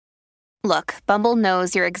Look, Bumble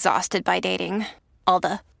knows you're exhausted by dating. All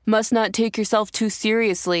the must not take yourself too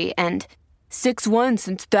seriously and 6'1"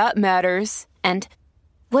 since that matters. And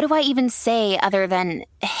what do I even say other than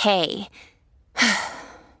hey?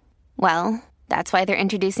 Well, that's why they're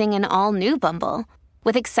introducing an all-new Bumble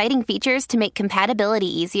with exciting features to make compatibility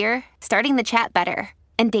easier, starting the chat better,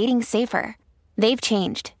 and dating safer. They've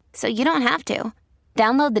changed, so you don't have to.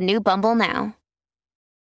 Download the new Bumble now.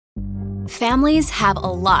 Families have a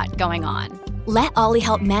lot going on. Let Ollie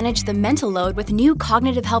help manage the mental load with new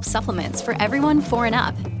cognitive help supplements for everyone 4 and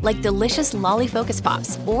up, like delicious Lolly Focus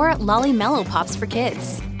Pops or Lolly Mellow Pops for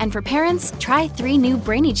kids. And for parents, try 3 new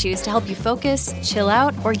Brainy Chews to help you focus, chill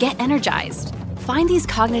out, or get energized. Find these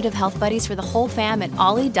cognitive health buddies for the whole fam at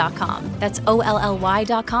ollie.com. That's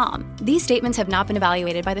OLLY.com. These statements have not been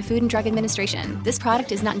evaluated by the Food and Drug Administration. This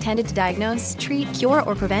product is not intended to diagnose, treat, cure,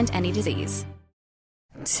 or prevent any disease.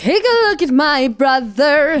 Take a look at my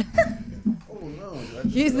brother.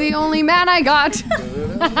 He's the only man I got.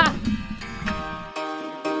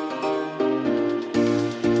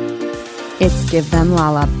 It's Give Them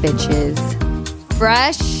Lala, bitches.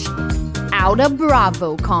 Fresh out of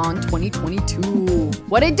BravoCon 2022.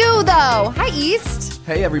 What it do, though? Hi, East.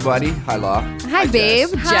 Hey, everybody. Hi, La. Hi, babe.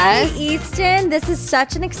 Jess. Hi, Easton. This is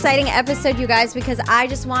such an exciting episode, you guys, because I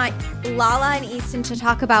just want Lala and Easton to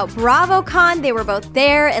talk about BravoCon. They were both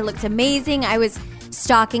there. It looked amazing. I was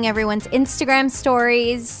stalking everyone's Instagram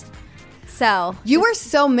stories. So You were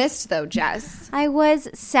so missed, though, Jess. I was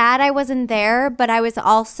sad I wasn't there, but I was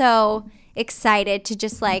also excited to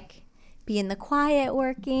just be in the quiet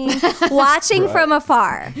working, watching from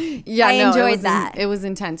afar. Yeah, I enjoyed that. It was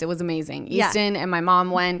intense. It was amazing. Easton and my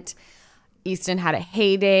mom went. Easton had a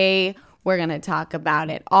heyday. We're going to talk about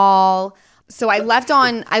it all. So I left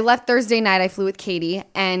Thursday night. I flew with Katie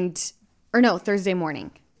Thursday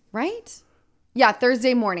morning, right? Yeah,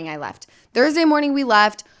 Thursday morning I left. Thursday morning we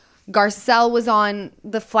left. Garcelle was on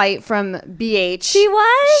the flight from BH. She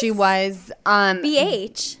was? She was.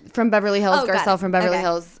 BH? From Beverly Hills. Oh, Garcelle from Beverly Okay.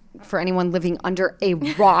 Hills. For anyone living under a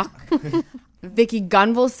rock. Vicky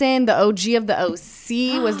Gunvalson, the OG of the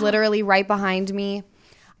OC, was literally right behind me.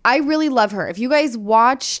 I really love her. If you guys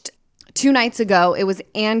watched 2 nights ago, it was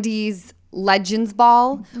Andy's Legends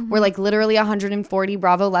Ball, where literally 140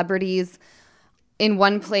 Bravo celebrities in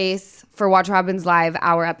one place for Watch What Happens Live,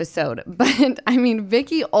 our episode. But I mean,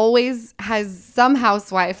 Vicky always has some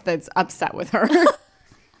housewife that's upset with her.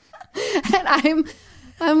 And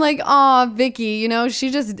I'm like, aw, Vicky,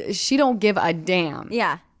 she don't give a damn.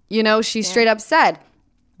 Yeah. She straight up said,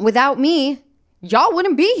 without me, y'all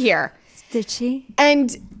wouldn't be here. Did she?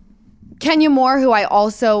 And Kenya Moore, who I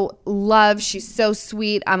also love, she's so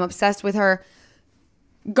sweet. I'm obsessed with her,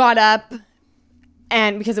 got up,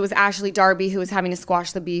 and because it was Ashley Darby who was having to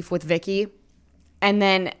squash the beef with Vicky. And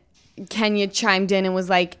then Kenya chimed in and was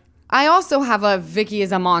like, I also have a Vicky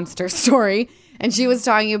is a monster story. And she was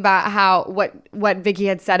talking about how what Vicky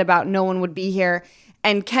had said about no one would be here.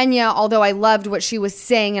 And Kenya, although I loved what she was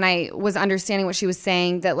saying and I was understanding what she was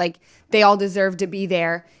saying, that they all deserve to be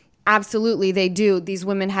there. Absolutely, they do. These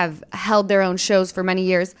women have held their own shows for many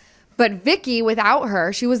years. But Vicky, without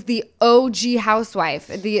her, she was the OG housewife.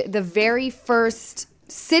 The very first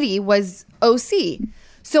city was OC.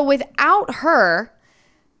 So without her,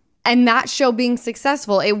 and that show being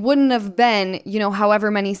successful, it wouldn't have been,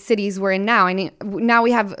 however many cities we're in now. I mean, now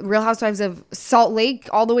we have Real Housewives of Salt Lake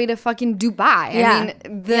all the way to fucking Dubai. Yeah. I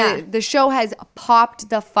mean, the show has popped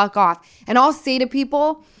the fuck off. And I'll say to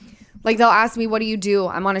people, they'll ask me, what do you do?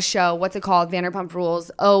 I'm on a show. What's it called? Vanderpump Rules.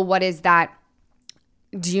 Oh, what is that?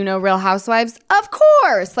 Do you know Real Housewives? Of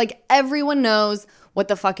course. Everyone knows what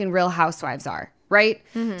the fucking Real Housewives are, right?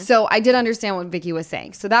 Mm-hmm. So I did understand what Vicky was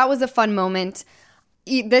saying. So that was a fun moment.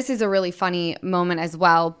 This is a really funny moment as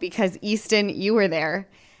well because Easton, you were there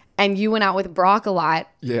and you went out with Brock a lot.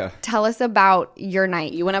 Yeah. Tell us about your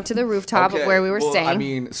night. You went up to the rooftop of where we were staying. I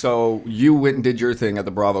mean, so you went and did your thing at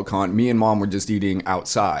the BravoCon. Me and Mom were just eating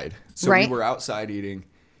outside. So right. We were outside eating.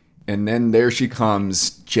 And then there she comes,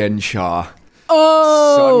 Jen Shah.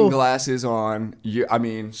 Oh! Sunglasses on.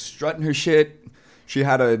 Strutting her shit. She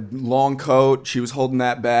had a long coat. She was holding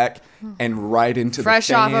that back. And right into fresh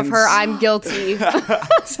the fans. Off of her, I'm guilty.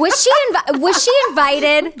 Was she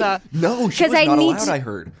invited? No, she was not allowed, I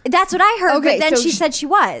heard. That's what I heard, Okay, but then so she said she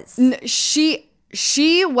was.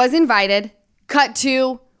 She was invited. Cut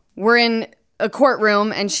to, we're in a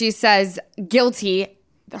courtroom, and she says guilty.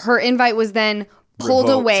 Her invite was then pulled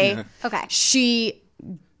Revoked, away. yeah. Okay. She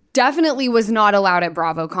definitely was not allowed at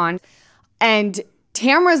BravoCon. And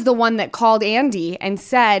Tamara's the one that called Andy and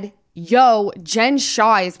said, yo, Jen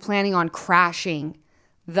Shah is planning on crashing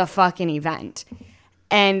the fucking event.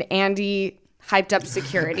 and Andy hyped up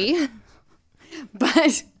security.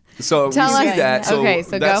 But so we see tell us. that. So, Okay,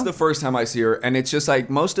 so that's go. the first time I see her. And it's just like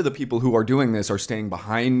most of the people who are doing this are staying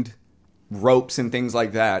behind ropes and things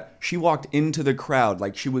like that. She walked into the crowd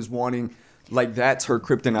like she was wanting, like that's her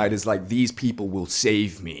kryptonite, is like, these people will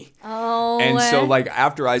save me. Oh. And so like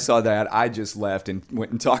after I saw that, I just left and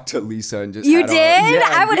went and talked to Lisa and just You had did? Yeah,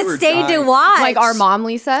 I and would we have were stayed to dying. watch. Like our mom,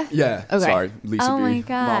 Lisa? Yeah. Okay. Sorry, Lisa Oh B. my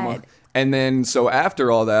God. Mama. And then so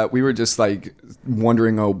after all that, we were just like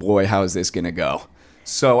wondering, oh boy, how is this gonna go?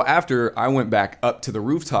 So after I went back up to the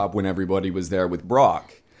rooftop when everybody was there with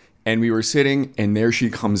Brock, and we were sitting, and there she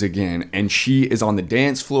comes again, and she is on the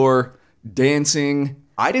dance floor dancing.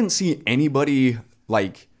 I didn't see anybody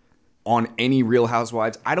like on any Real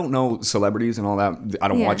Housewives. I don't know celebrities and all that. I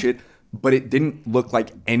don't watch it. But it didn't look like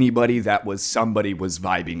anybody that was somebody was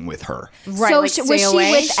vibing with her. Right, So like was stay she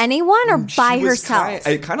away? with anyone or by She was herself?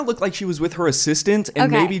 it kind of looked like she was with her assistant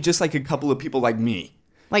and Okay. maybe just like a couple of people like me.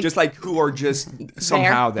 Like- just like who are just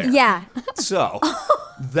somehow there. Yeah. So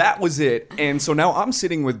that was it. And so now I'm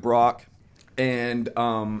sitting with Brock and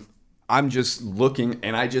I'm just looking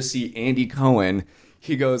and I just see Andy Cohen.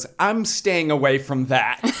 He goes, I'm staying away from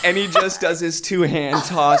that. And he just does his 2-hand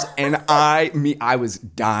toss. And I was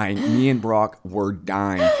dying. Me and Brock were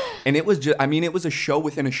dying. And it was just, I mean, it was a show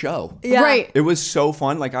within a show. Yeah. Right. It was so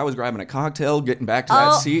fun. Like I was grabbing a cocktail, getting back to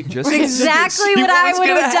that seat. Just exactly to see what I was would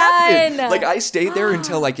gonna have happen. done. Like I stayed there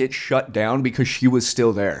until like it shut down because she was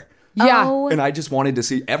still there. Yeah. Oh. And I just wanted to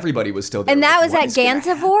see everybody was still there. And that Like, was what at is gonna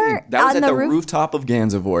Gansevoort? happen? That was On at the the roof? rooftop of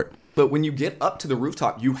Gansevoort. But when you get up to the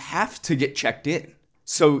rooftop, you have to get checked in.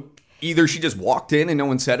 So either she just walked in and no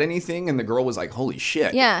one said anything and the girl was like, holy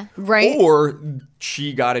shit. Yeah. Right. Or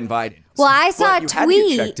she got invited. Well, I saw But a you had to get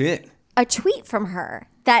tweet. checked in. A tweet from her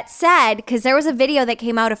that said, because there was a video that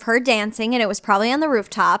came out of her dancing and it was probably on the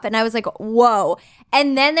rooftop. And I was like, whoa.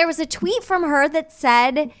 And then there was a tweet from her that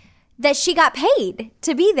said that she got paid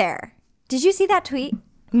to be there. Did you see that tweet?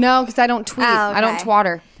 No, because I don't tweet. Oh, I don't okay.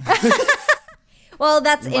 twatter. Well,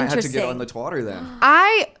 that's You might have to interesting. get on the twatter then.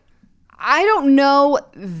 I don't know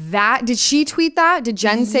that. Did she tweet that? Did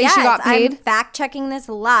Jen say yes, she got paid? I'm fact checking this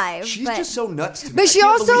live. She's but just so nuts to me. But she I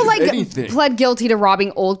can't also believe like anything. pled guilty to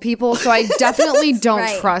robbing old people, so I definitely don't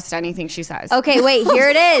right. trust anything she says. Okay, wait,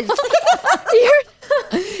 here it is.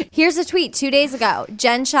 Here's a tweet 2 days ago.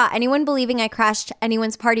 Jen Shaw, anyone believing I crashed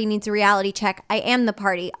anyone's party needs a reality check. I am the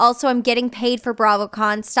party. Also, I'm getting paid for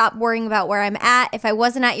BravoCon. Stop worrying about where I'm at. If I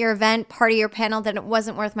wasn't at your event, party, or panel, then it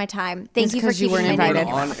wasn't worth my time. Thank It's you for 'cause you keeping weren't my name invited.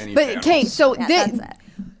 in on any But panels. okay, so Yeah, this, that's it.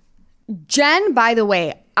 Jen, by the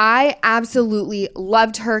way, I absolutely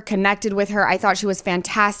loved her, connected with her. I thought she was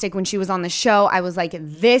fantastic when she was on the show. I was like,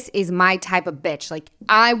 this is my type of bitch. Like,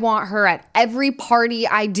 I want her at every party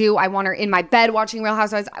I do. I want her in my bed watching Real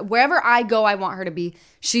Housewives. Wherever I go, I want her to be.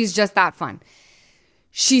 She's just that fun.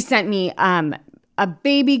 She sent me a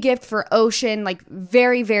baby gift for Ocean, like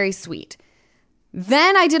very, very sweet.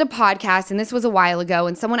 Then I did a podcast, and this was a while ago,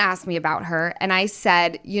 and someone asked me about her, and I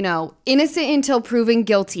said, you know, innocent until proven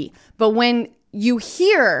guilty. But when you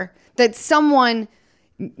hear that someone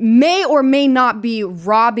may or may not be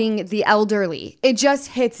robbing the elderly, it just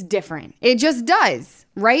hits different. It just does,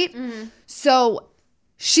 right? Mm-hmm. So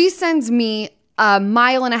she sends me a 1.5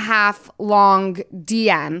 mile long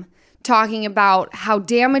DM talking about how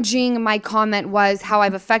damaging my comment was, how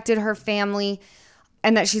I've affected her family,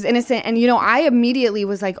 and that she's innocent. And, you know, I immediately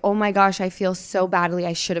was like, oh my gosh, I feel so badly.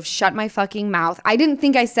 I should have shut my fucking mouth. I didn't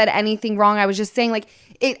think I said anything wrong. I was just saying, like,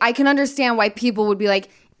 I can understand why people would be like,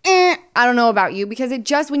 I don't know about you. Because it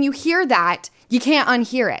just, when you hear that, you can't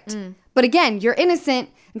unhear it. But again, you're innocent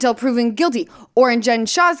until proven guilty. Or in Jen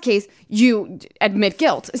Shaw's case, you admit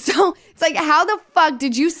guilt. So it's like, how the fuck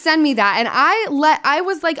did you send me that? And I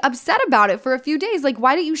was like upset about it for a few days. Like,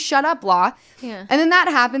 why didn't you shut up, Law? Yeah. And then that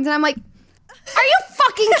happens, and I'm like, are you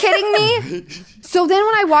fucking kidding me? So then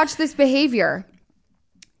when I watch this behavior,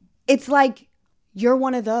 it's like, you're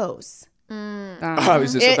one of those. I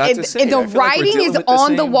was just about to say. The I feel like we're writing dealing is with the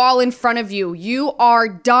on the same- wall in front of you. You are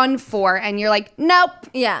done for. And you're like, nope,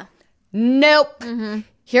 Yeah. nope. Mm-hmm.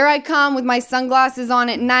 Here I come with my sunglasses on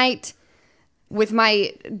at night, with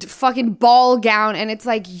my fucking ball gown. And it's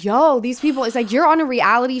like, yo, these people, it's like, you're on a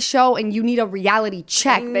reality show and you need a reality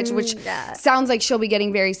check, bitch, which sounds like she'll be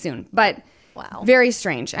getting very soon. But Wow. very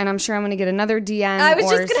strange. And I'm sure I'm going to get another DM. I was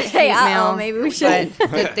or just gonna hate say, mail, maybe we should.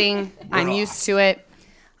 but good thing I'm used to it.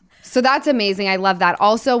 So that's amazing. I love that.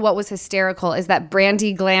 Also, what was hysterical is that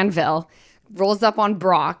Brandy Glanville rolls up on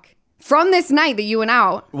Brock, from this night that you went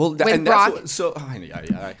out with Brock.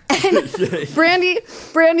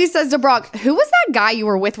 Brandy says to Brock, who was that guy you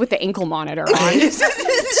were with the ankle monitor on?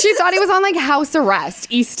 She thought he was on like house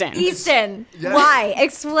arrest. Easton. Yeah. Why?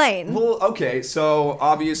 Explain. Well, okay, so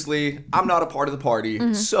obviously I'm not a part of the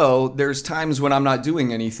party. So there's times when I'm not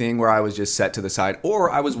doing anything where I was just set to the side, or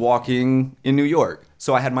I was walking in New York.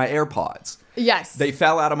 So I had my AirPods. Yes. They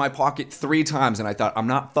fell out of my pocket 3 times, and I thought, I'm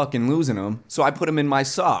not fucking losing them. So I put them in my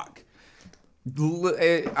sock.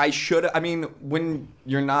 I mean, when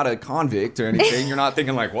you're not a convict or anything, you're not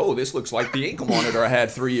thinking like, whoa, this looks like the ankle monitor I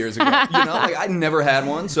had 3 years ago. You know, like I never had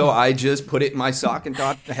one, so I just put it in my sock and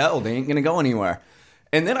thought, hell, they ain't gonna go anywhere.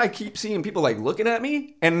 And then I keep seeing people like looking at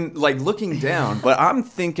me and like looking down, but I'm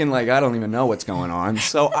thinking like I don't even know what's going on,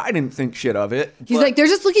 so I didn't think shit of it. He's like, they're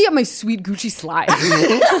just looking at my sweet Gucci slides.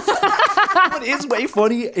 What is way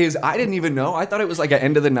funny is I didn't even know. I thought it was like an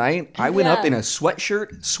end of the night. I went up in a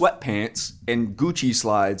sweatshirt, sweatpants, and Gucci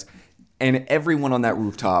slides, and everyone on that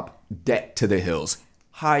rooftop decked to the hills.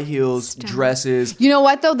 High heels, dresses. You know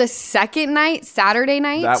what though? The second night, Saturday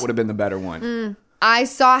night, That would have been the better one. I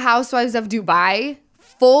saw Housewives of Dubai.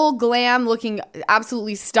 Full glam, looking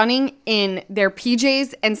absolutely stunning in their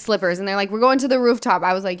PJs and slippers. And they're like, we're going to the rooftop.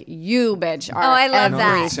 I was like, you bitch are I love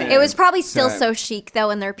that. Same. It was probably still so chic,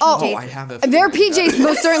 though, in their PJs. Oh, I have a Their PJs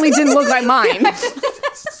most certainly didn't look like mine.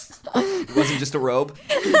 It wasn't just a robe.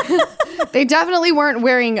 They definitely weren't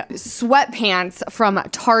wearing sweatpants from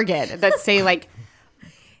Target that say like,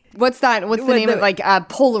 what's that? What's the name of it? Like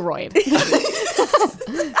Polaroid.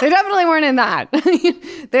 They definitely weren't in that.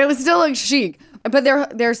 They still look chic. But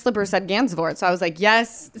their slippers said Gansevoort, so I was like,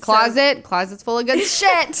 yes, closet's full of good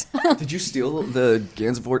shit. Did you steal the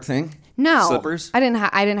Gansevoort thing? No, slippers. I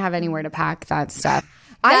didn't have anywhere to pack that stuff.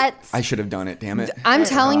 I should have done it. Damn it! I'm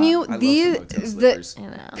telling you, the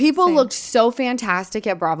people looked so fantastic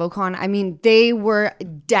at BravoCon. I mean, they were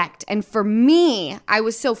decked, and for me, I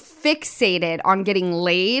was so fixated on getting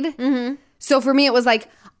laid. Mm-hmm. So for me, it was like,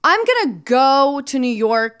 I'm gonna go to New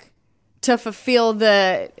York to fulfill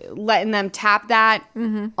the letting them tap that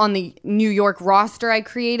on the New York roster I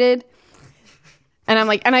created. And I'm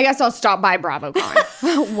like, and I guess I'll stop by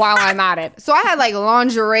BravoCon while I'm at it. So I had like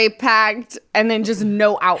lingerie packed and then just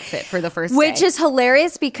no outfit for the first day. Which is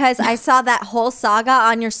hilarious because I saw that whole saga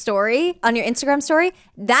on your story, on your Instagram story.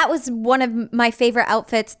 That was one of my favorite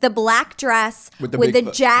outfits. The black dress with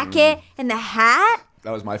the jacket and the hat.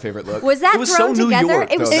 That was my favorite look. Was that thrown so together? New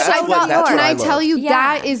York, it was though. so New York. Can I tell you,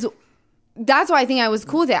 that's why I think I was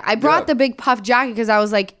cool with it. I brought the big puff jacket because I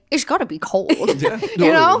was like, it's got to be cold. Yeah.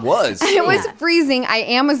 You know? It was. It was freezing. I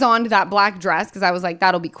Amazoned that black dress because I was like,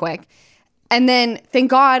 that'll be quick. And then, thank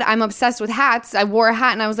God, I'm obsessed with hats. I wore a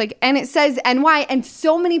hat and I was like, and it says NY. And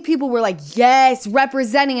so many people were like, yes,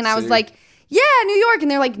 representing. And I was like, yeah, New York. And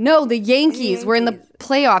they're like, no, the Yankees were in the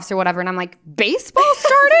playoffs or whatever. And I'm like, baseball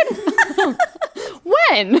started?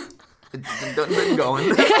 When? It's been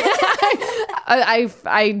going.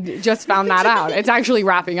 I just found that out. It's actually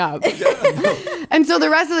wrapping up. And so the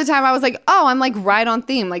rest of the time I was like, oh, I'm like right on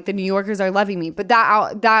theme. Like the New Yorkers are loving me. But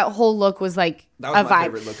that whole look was like that was a my vibe.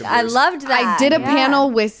 favorite look of yours. I loved that. I did a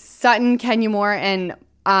panel with Sutton, Kenya Moore, and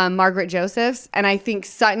Margaret Josephs. And I think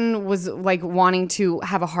Sutton was like wanting to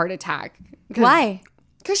have a heart attack. Why?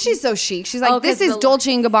 Because she's so chic. She's like, this is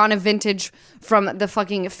Dolce & Gabbana vintage from the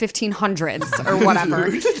fucking 1500s or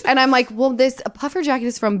whatever. And I'm like, well, this puffer jacket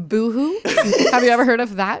is from Boohoo. Have you ever heard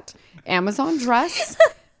of that? Amazon dress,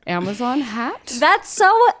 Amazon hat. That's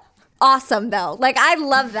so awesome, though. Like, I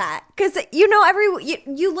love that. Because, you know,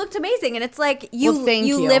 you looked amazing. And it's like, you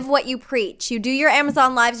live what you preach. You do your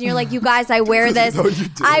Amazon lives and you're like, you guys, I wear this.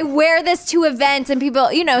 I wear this to events. And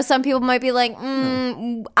people, you know, some people might be like,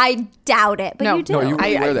 I doubt it. But you do. No, you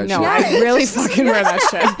really wear that shit. No, I really fucking wear that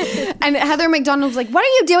shit. And Heather McDonald was like, what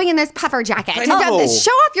are you doing in this puffer jacket? I know.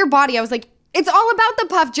 Show off your body. I was like, it's all about the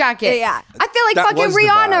puff jacket. Yeah. I feel like That fucking was the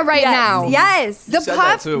Rihanna vibe. right Yes. now. Yes. The said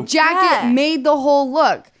puff that too. jacket made the whole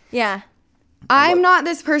look. Yeah. I'm not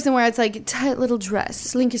this person where it's like tight little dress,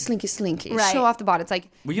 slinky, slinky, slinky, Right. show off the body. It's like,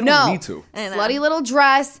 Well, you don't need to. slutty little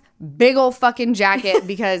dress, big old fucking jacket,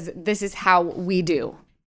 because this is how we do.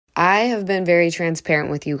 I have been very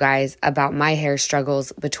transparent with you guys about my hair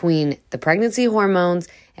struggles between the pregnancy hormones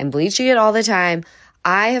and bleaching it all the time.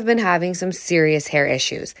 I have been having some serious hair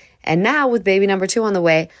issues. And now with baby number 2 on the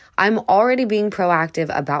way, I'm already being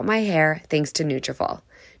proactive about my hair thanks to Nutrafol.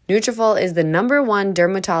 Nutrafol is the #1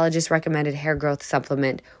 dermatologist recommended hair growth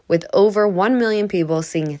supplement with over 1 million people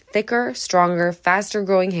seeing thicker, stronger, faster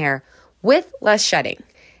growing hair with less shedding.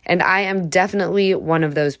 And I am definitely one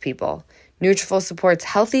of those people. Nutrafol supports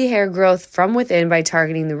healthy hair growth from within by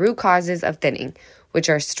targeting the root causes of thinning, which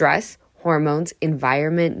are stress, hormones,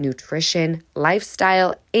 environment, nutrition,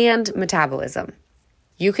 lifestyle, and metabolism.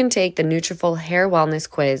 You can take the Nutrafol Hair Wellness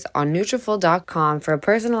Quiz on Nutrafol.com for a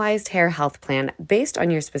personalized hair health plan based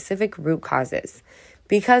on your specific root causes.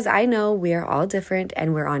 Because I know we are all different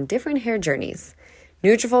and we're on different hair journeys.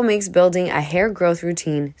 Nutrafol makes building a hair growth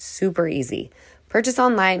routine super easy. Purchase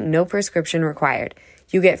online, no prescription required.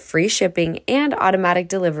 You get free shipping and automatic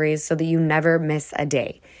deliveries so that you never miss a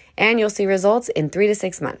day. And you'll see results in 3 to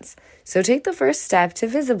 6 months. So take the first step to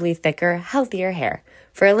visibly thicker, healthier hair.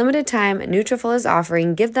 For a limited time, Nutrafol is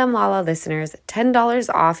offering Give Them Lala listeners $10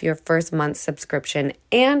 off your first month's subscription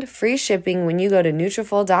and free shipping when you go to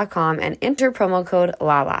Nutrafol.com and enter promo code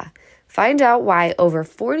LALA. Find out why over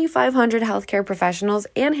 4,500 healthcare professionals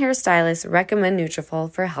and hairstylists recommend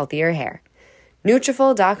Nutrafol for healthier hair.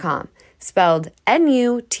 Nutrafol.com, spelled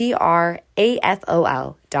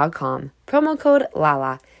Nutrafol.com, promo code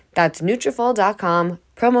LALA. That's Nutrafol.com,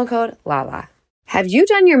 promo code LALA. Have you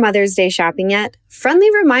done your Mother's Day shopping yet? Friendly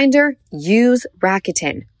reminder, use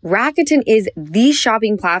Rakuten. Rakuten is the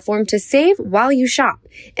shopping platform to save while you shop.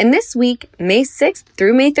 And this week, May 6th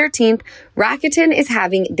through May 13th, Rakuten is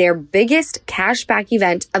having their biggest cashback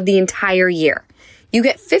event of the entire year. You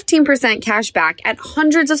get 15% cash back at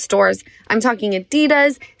hundreds of stores. I'm talking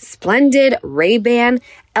Adidas, Splendid, Ray-Ban,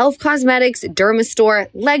 Elf Cosmetics, Dermastore,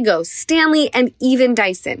 Lego, Stanley, and even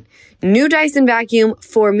Dyson. New Dyson vacuum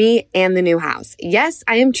for me and the new house. Yes,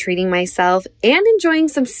 I am treating myself and enjoying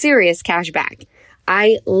some serious cash back.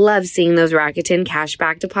 I love seeing those Rakuten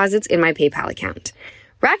cashback deposits in my PayPal account.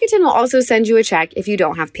 Rakuten will also send you a check if you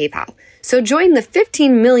don't have PayPal. So join the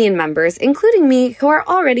 15 million members, including me, who are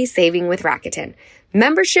already saving with Rakuten.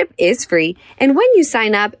 Membership is free, and when you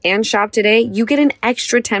sign up and shop today, you get an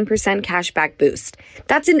extra 10% cashback boost.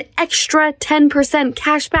 That's an extra 10%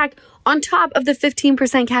 cashback on top of the 15%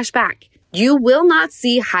 cashback. You will not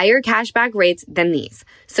see higher cashback rates than these.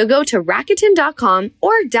 So go to Rakuten.com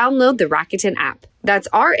or download the Rakuten app. That's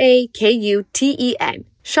Rakuten.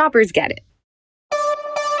 Shoppers get it.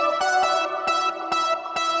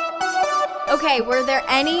 Okay, were there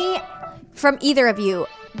any, from either of you,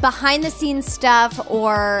 behind the scenes stuff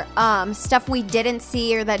or stuff we didn't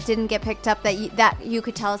see or that didn't get picked up that you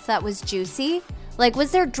could tell us that was juicy? Like,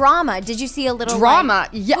 was there drama? Did you see a little drama?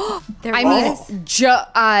 Yeah, there I was.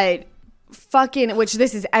 mean, fucking, which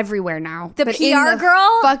this is everywhere now. The PR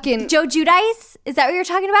girl, fucking Joe Giudice. Is that what you're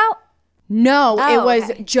talking about? No, Oh, it was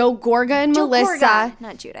okay. Joe Gorga and Joe Melissa. Gorga,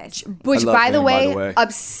 not Giudice. Which, I love by the him, way,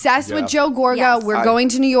 obsessed with Joe Gorga. Yes. We're going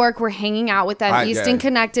to New York. We're hanging out with them. Easton yeah.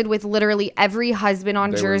 connected with literally every husband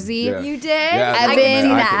on Jersey. You did? Yeah, I can see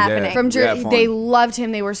that happening. From Jersey. Yeah, They loved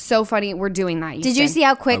him. They were so funny. We're doing that, Easton. Did you see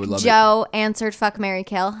how quick would love Joe answered fuck, marry,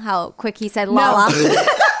 kill? How quick he said Lala?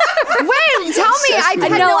 Wait, tell me. I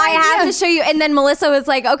had No, no I have idea. to show you. And then Melissa was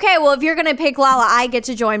like, okay, well, if you're going to pick Lala, I get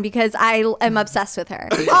to join because I am obsessed with her.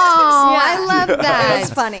 Oh, I love that.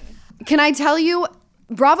 It's funny. Can I tell you,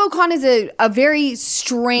 BravoCon is a very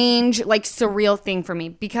strange, like surreal thing for me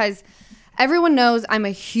because everyone knows I'm a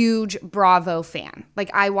huge Bravo fan. Like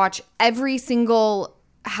I watch every single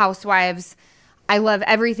Housewives. I love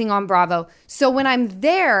everything on Bravo. So when I'm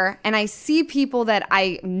there and I see people that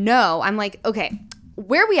I know, I'm like, okay,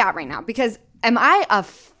 where are we at right now? Because am I a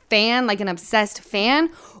fan, like an obsessed fan?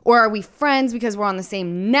 Or are we friends because we're on the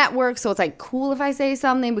same network? So it's like cool if I say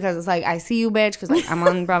something because it's like, I see you, bitch, because like I'm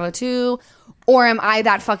on Bravo too. Or am I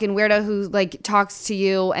that fucking weirdo who like talks to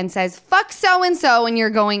you and says, fuck so-and-so, and you're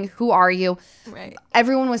going, who are you? Right.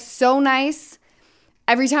 Everyone was so nice.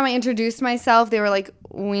 Every time I introduced myself, they were like,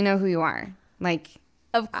 we know who you are. Like,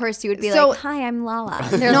 Of course, you would be So- like, hi, I'm Lala.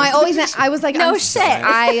 no, I was like, No I'm shit.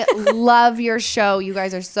 I love your show. You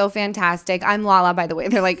guys are so fantastic. I'm Lala, by the way.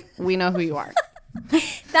 They're like, we know who you are.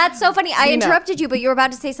 That's so funny. I We know. interrupted you, but you were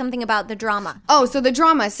about to say something about the drama. Oh, so the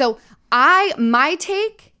drama. So my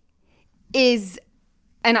take is,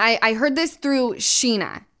 and I heard this through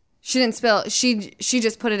Sheena. She didn't spill. She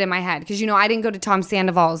just put it in my head because I didn't go to Tom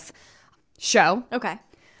Sandoval's show. Okay.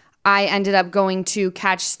 I ended up going to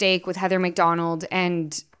catch steak with Heather McDonald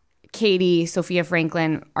and Katie, Sophia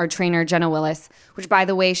Franklin, our trainer, Jenna Willis, which, by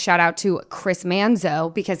the way, shout out to Chris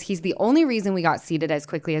Manzo because he's the only reason we got seated as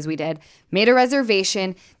quickly as we did. Made a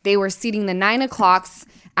reservation. They were seating the 9 o'clocks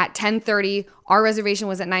at 10:30. Our reservation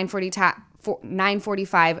was at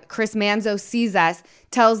 9:45. Chris Manzo sees us,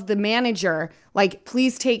 tells the manager, like,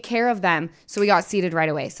 please take care of them. So we got seated right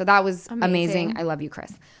away. So that was amazing. I love you,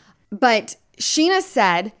 Chris. But Sheena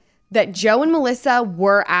said that Joe and Melissa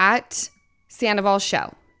were at Sandoval's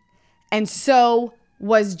show. And so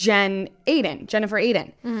was Jennifer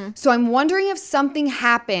Aiden. So I'm wondering if something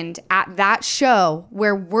happened at that show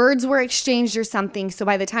where words were exchanged or something. So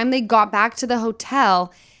by the time they got back to the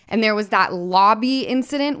hotel and there was that lobby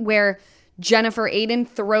incident where Jennifer Aiden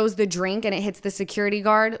throws the drink and it hits the security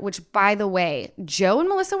guard, which, by the way, Joe and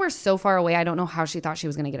Melissa were so far away. I don't know how she thought she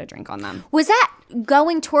was going to get a drink on them. Was that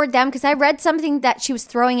going toward them? Because I read something that she was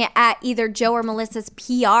throwing it at either Joe or Melissa's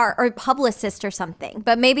PR or publicist or something.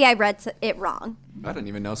 But maybe I read it wrong. I didn't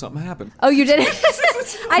even know something happened. Oh, you didn't?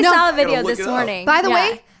 I saw a video Gotta look this it up. morning. By the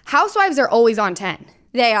way, housewives are always on 10.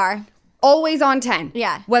 They are. Always on 10.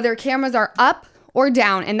 Yeah. Whether cameras are up or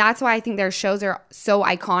down. And that's why I think their shows are so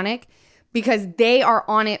iconic. Because they are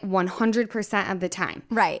on it 100% of the time.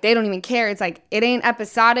 Right. They don't even care. It's like, it ain't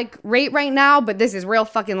episodic right now, but this is real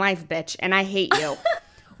fucking life, bitch. And I hate you.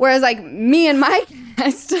 Whereas, like, me and my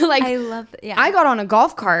guest, like, I love it. Yeah. I got on a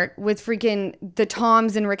golf cart with freaking the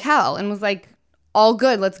Toms and Raquel and was like, all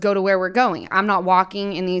good, let's go to where we're going. I'm not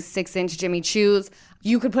walking in these 6-inch Jimmy Choos.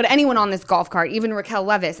 You could put anyone on this golf cart, even Raquel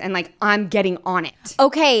Leviss, and, like, I'm getting on it.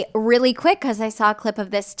 Okay, really quick, because I saw a clip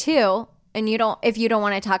of this too. And if you don't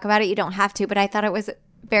want to talk about it, you don't have to. But I thought it was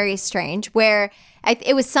very strange where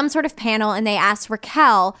it was some sort of panel and they asked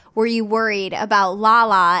Raquel, were you worried about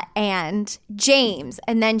Lala and James?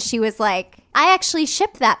 And then she was like, I actually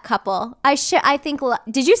shipped that couple. I think,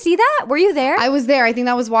 did you see that? Were you there? I was there. I think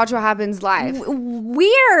that was Watch What Happens Live.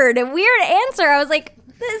 Weird answer. I was like,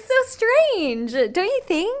 that's so strange. Don't you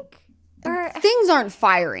think? Things aren't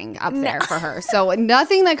firing up there for her. So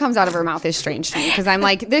nothing that comes out of her mouth is strange to me because I'm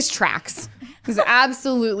like, this tracks. This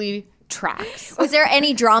absolutely tracks. Was there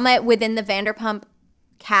any drama within the Vanderpump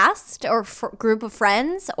cast or group of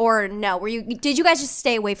friends, or no? Did you guys just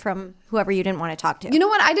stay away from whoever you didn't want to talk to? You know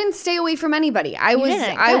what? I didn't stay away from anybody. I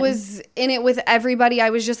was in it with everybody.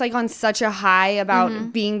 I was just like on such a high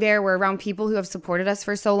about being there. We're around people who have supported us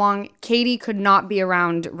for so long. Katie could not be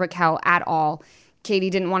around Raquel at all.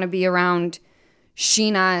 Katie didn't want to be around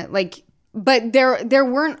Sheena, but there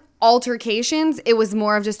weren't altercations. It was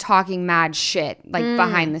more of just talking mad shit,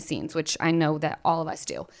 behind the scenes, which I know that all of us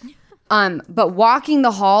do. But walking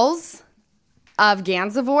the halls of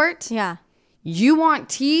Gansevoort, yeah, you want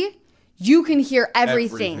tea, you can hear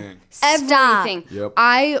everything. Everything. Yep.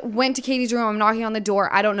 I went to Katie's room. I'm knocking on the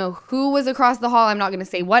door. I don't know who was across the hall. I'm not going to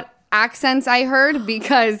say what accents I heard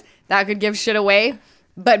because that could give shit away.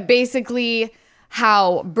 But basically,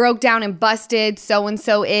 how broke down and busted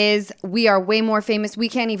so-and-so is. We are way more famous. We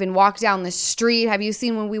can't even walk down the street. Have you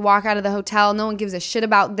seen when we walk out of the hotel? No one gives a shit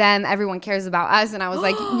about them. Everyone cares about us. And I was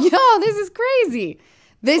like, yo, this is crazy.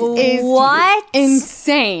 This is what?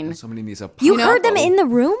 Insane. Somebody needs a You heard them in the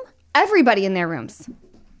room? Everybody in their rooms.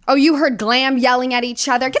 Oh, you heard Glam yelling at each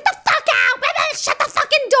other. Get the fuck out. Shut the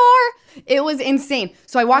fucking door. It was insane.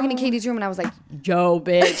 So I walk into Katie's room and I was like, yo,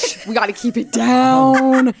 bitch, we got to keep it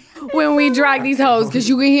down when we drag these hoes because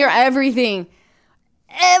you can hear everything.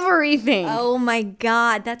 Everything. Oh my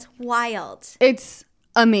God, that's wild. It's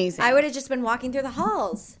amazing. I would have just been walking through the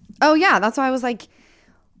halls. Oh, yeah. That's why I was like,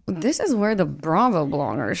 this is where the Bravo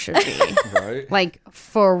bloggers should be. Right? Like,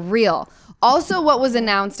 for real. Also, what was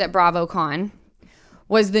announced at BravoCon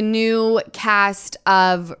was the new cast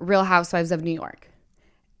of Real Housewives of New York.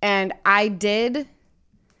 And I did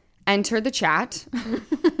enter the chat.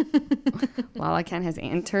 Lala Ken has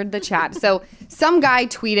entered the chat. So some guy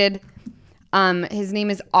tweeted, his name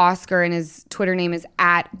is Oscar and his Twitter name is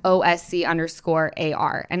 @OSC_AR.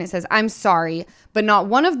 And it says, I'm sorry, but not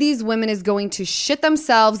one of these women is going to shit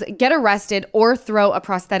themselves, get arrested, or throw a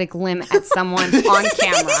prosthetic limb at someone on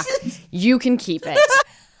camera. You can keep it.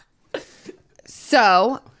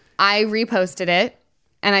 So I reposted it.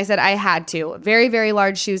 And I said I had to. Very, very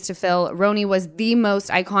large shoes to fill. Roni was the most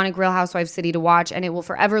iconic Real Housewives city to watch, and it will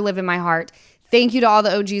forever live in my heart. Thank you to all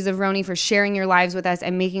the OGs of Roni for sharing your lives with us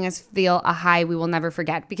and making us feel a high we will never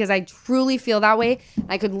forget. Because I truly feel that way.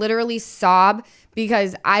 I could literally sob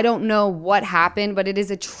because I don't know what happened, but it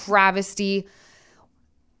is a travesty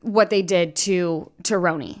what they did to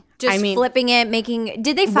Roni. Just flipping it,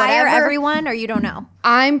 did they fire everyone or you don't know?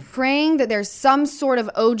 I'm praying that there's some sort of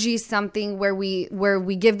OG something where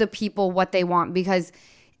we give the people what they want because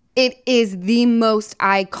it is the most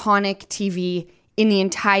iconic TV in the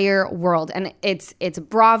entire world. And it's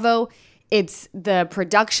Bravo. It's the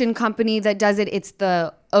production company that does it. It's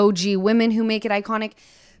the OG women who make it iconic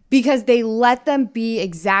because they let them be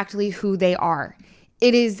exactly who they are.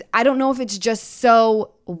 It is, I don't know if it's just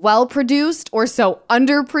so well produced or so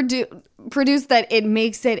underproduced that it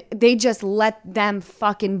makes it, they just let them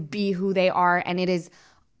fucking be who they are. And it is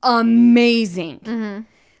amazing. Mm-hmm.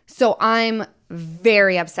 So I'm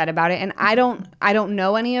very upset about it. And I don't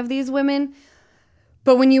know any of these women,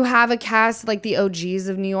 But when you have a cast like the OGs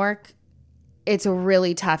of New York, it's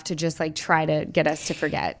really tough to just like try to get us to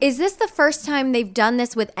forget. Is this the first time they've done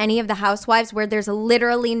this with any of the housewives where there's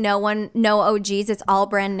literally no OGs? It's all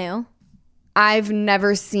brand new? I've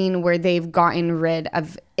never seen where they've gotten rid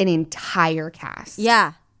of an entire cast.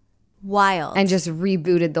 Yeah. Wild. And just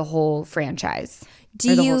rebooted the whole franchise.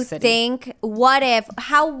 Do you think,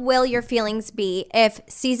 how will your feelings be if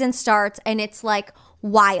season starts and it's like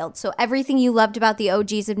wild? So everything you loved about the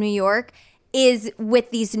OGs of New York is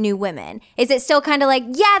with these new women. Is it still kind of like,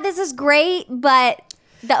 yeah, this is great, but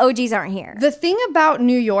the OGs aren't here? The thing about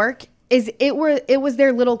New York is it was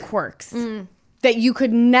their little quirks that you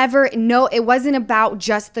could never know. It wasn't about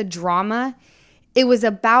just the drama. It was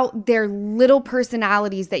about their little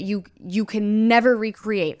personalities that you can never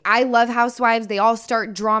recreate. I love Housewives. They all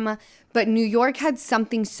start drama, but New York had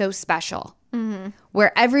something so special.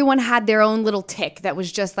 Where everyone had their own little tick that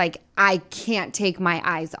was just like, I can't take my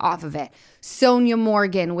eyes off of it. Sonia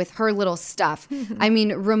Morgan with her little stuff. I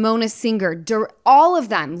mean, Ramona Singer, all of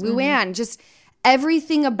them, Luann, just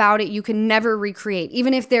everything about it you can never recreate.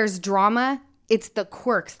 Even if there's drama, it's the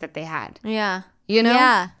quirks that they had. Yeah. You know?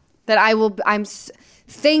 Yeah. That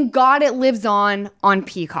thank God it lives on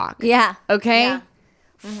Peacock. Yeah. Okay? Yeah.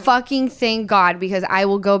 Fucking thank God, because I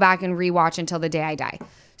will go back and rewatch until the day I die.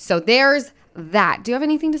 So there's that. Do you have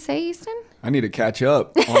anything to say, Easton? I need to catch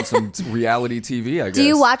up on some reality TV, I guess. Do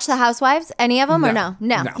you watch The Housewives? Any of them or no?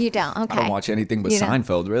 No, you don't. Okay. I don't watch anything but You don't.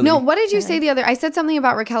 Seinfeld, really. No, what did you say the other? I said something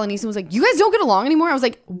about Raquel, and Easton was like, you guys don't get along anymore? I was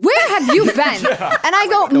like, where have you been? And I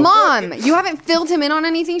go, Mom, you haven't filled him in on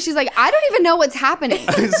anything? She's like, I don't even know what's happening.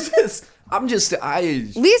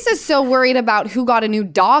 Lisa's so worried about who got a new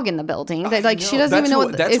dog in the building that like she doesn't even know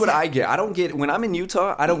what that's what I get. I don't get when I'm in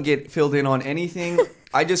Utah. I don't get filled in on anything.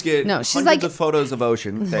 I just get she's hundreds like, of photos of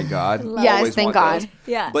ocean. Thank God. Yes, Always thank want God. those.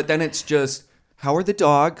 Yeah. But then it's just, how are the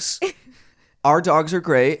dogs? Our dogs are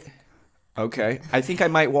great. Okay. I think I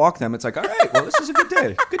might walk them. It's like, all right, well, this is a good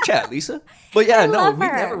day. Good chat, Lisa. But yeah, love we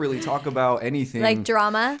her. never really talk about anything. Like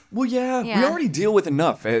drama? Well, yeah, Yeah. we already deal with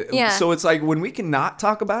enough. Yeah. So it's like when we can not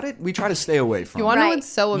talk about it, we try to stay away from you it. want to know Right. what's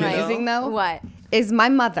so amazing though? What? Is my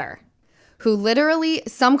mother, who literally,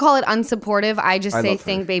 some call it unsupportive. I just say love her.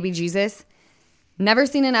 thank baby Jesus. Never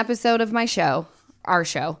seen an episode of my show, our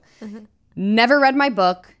show. Never read my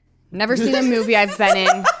book. Never seen a movie I've been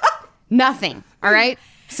in. Nothing. All right?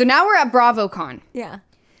 So now we're at BravoCon. Yeah.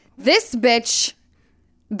 This bitch,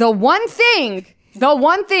 the one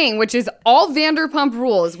thing, which is all Vanderpump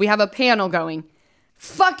Rules, we have a panel going,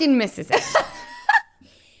 fucking misses it.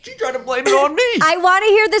 She tried to blame it on me. I want to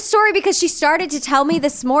hear the story because she started to tell me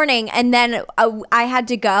this morning and then I had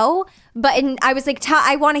to go. But I was like,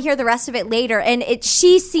 I want to hear the rest of it later. And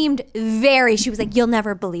she seemed she was like, you'll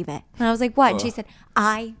never believe it. And I was like, what? And she said,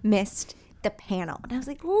 I missed the panel. And I was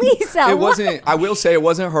like, Lisa, It wasn't, I will say it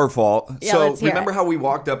wasn't her fault. Yeah, So let's hear remember it. how we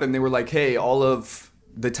walked up and they were like, hey, all of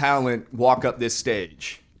the talent walk up this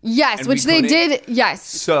stage. Yes, And which we they couldn't- did. Yes.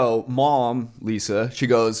 So mom, Lisa, she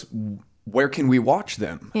goes, where can we watch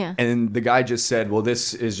them? Yeah. And the guy just said, well,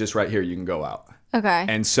 this is just right here. You can go out. Okay.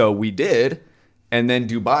 And so we did. And then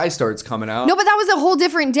Dubai starts coming out. No, but that was a whole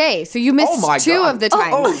different day. So you missed two God. of the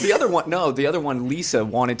times. Oh, the other one. No, the other one, Lisa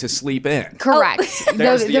wanted to sleep in. Correct.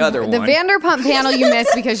 There's the other The one. Vanderpump panel you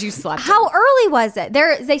missed because you slept. How early was it?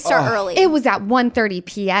 They start early. It was at 1:30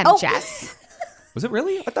 p.m., Oh. Jess. Was it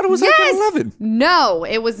really? I thought it was Yes. like at 11. No,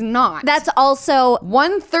 it was not. That's also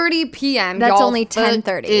 1:30 p.m. that's y'all. only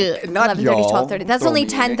 10:30. Not 11:30, y'all. 12:30. That's Throw only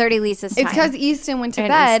me in it. 10:30 Lisa's time. It's because Easton went to And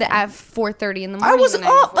bed Easton. at 4:30 in the morning. I was the night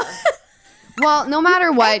up. before. Well, no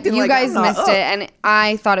matter what, Acting you like guys I'm not missed up. it, and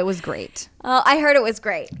I thought it was great. I heard it was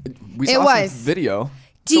great. We It saw was. some video.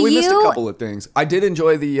 Do So we missed a you- couple of things. I did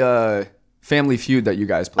enjoy the Family Feud that you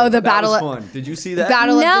guys played. Oh, the that Battle was of- fun. Did you see that?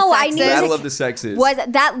 Battle No, of the I Sexes. need to- Battle of the Sexes.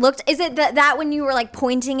 Is it that when you were like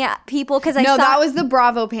pointing at people? Because I No, saw that was the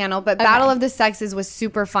Bravo panel, but Battle of the Sexes was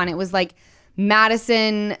super fun. It was like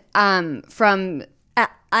Madison from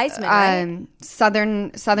Iceman, right?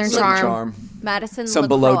 Southern Southern Charm. Madison Some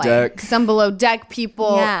LaCroix. below deck. Some below deck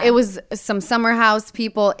people. Yeah. It was some summer house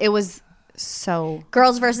people. It was so.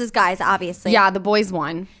 Girls versus guys, obviously. Yeah, the boys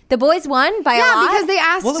won. The boys won by a Yeah, lot. because they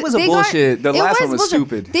asked. Well, it was a they bullshit. The it last one was bullshit.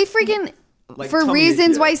 stupid. They freaking Like, for tell me-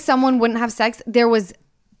 reasons yeah. why someone wouldn't have sex. There was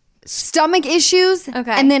stomach issues.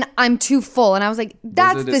 Okay. And then I'm too full, and I was like,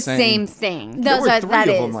 that's are the the same. same thing. Those There were are three that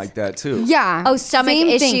of is. them like that too. Yeah. Oh, stomach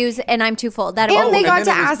same thing. issues, and I'm too full. That And oh, they and got then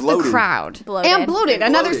to it was ask the bloated. crowd. Bloated. And bloated.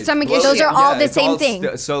 Another Bloated. stomach Bloated. issue. Those are all the it's same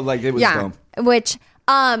thing. So like it was Yeah. dumb. which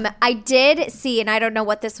I did see, and I don't know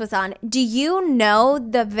what this was on. Do you know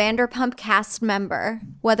the Vanderpump cast member,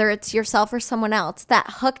 whether it's yourself or someone else, that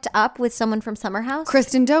hooked up with someone from Summer House?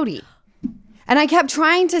 Kristen Doty. And I kept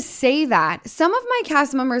trying to say that. Some of my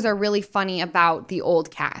cast members are really funny about the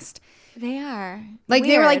old cast. They are. Like,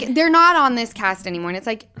 they were like, they're not on this cast anymore. And it's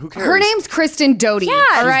like, who cares? Her name's Kristen Doty. Yeah.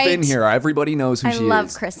 All right. She's been here. Everybody knows who she is. I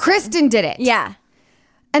love Kristen. Kristen did it. Yeah.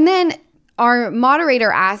 And then our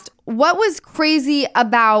moderator asked, what was crazy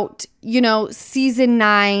about, season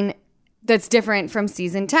 9 that's different from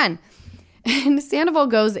season 10? And Sandoval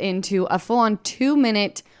goes into a full-on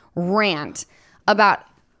 2-minute rant about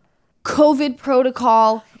COVID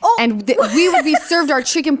protocol. And we would be served our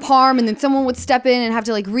chicken parm, and then someone would step in and have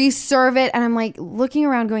to reserve it. And I'm looking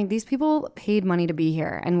around going, these people paid money to be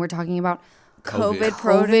here. And we're talking about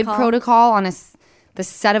COVID protocol on the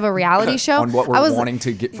set of a reality show. On what we're wanting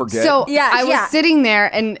to forget. So I was sitting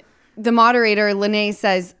there, and the moderator, Lene,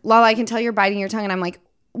 says, Lala, I can tell you're biting your tongue. And I'm like,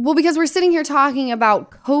 well, because we're sitting here talking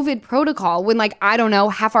about COVID protocol when, I don't know,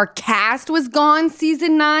 half our cast was gone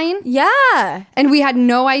season 9. Yeah. And we had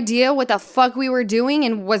no idea what the fuck we were doing.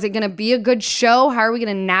 And was it going to be a good show? How are we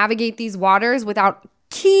going to navigate these waters without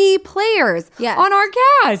key players on our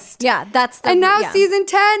cast? Yeah, And now season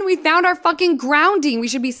 10, we found our fucking grounding. We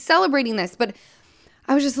should be celebrating this. But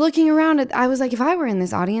I was just looking around. I was like, if I were in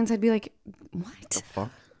this audience, I'd be like, what? The fuck?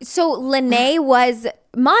 So Lene was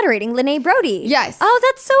moderating, Lene Brody. Yes. Oh,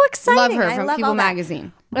 that's so exciting. Love her from People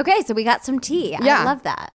Magazine. Okay, so we got some tea. Yeah. I love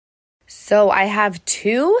that. So I have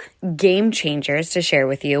 2 game changers to share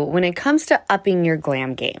with you when it comes to upping your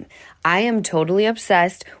glam game. I am totally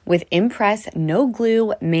obsessed with Impress No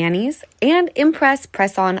Glue Manis and Impress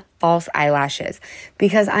Press-On False Eyelashes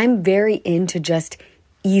because I'm very into just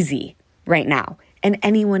easy right now, and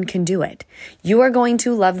anyone can do it. You are going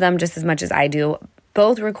to love them just as much as I do.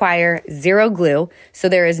 Both require 0 glue, so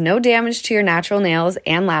there is no damage to your natural nails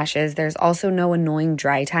and lashes. There's also no annoying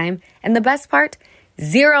dry time. And the best part,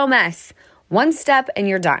 0 mess. 1 step and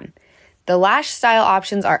you're done. The lash style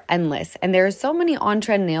options are endless, and there are so many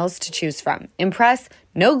on-trend nails to choose from. Impress,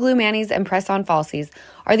 No Glue Manis, and Press-On Falsies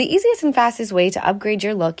are the easiest and fastest way to upgrade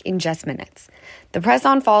your look in just minutes. The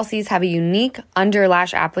Press-On Falsies have a unique under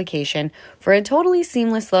lash application for a totally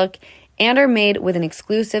seamless look and are made with an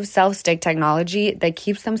exclusive self-stick technology that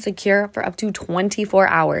keeps them secure for up to 24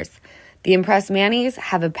 hours. The Impress Manis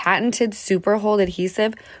have a patented super hold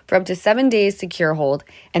adhesive for up to 7 days secure hold,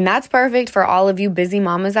 and that's perfect for all of you busy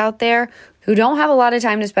mamas out there who don't have a lot of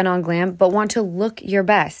time to spend on glam but want to look your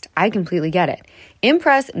best. I completely get it.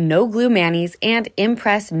 Impress No Glue Manis and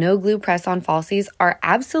Impress No Glue Press-On Falsies are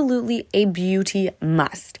absolutely a beauty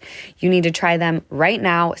must. You need to try them right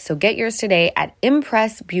now, so get yours today at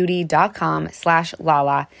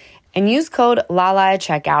impressbeauty.com/Lala and use code LALA at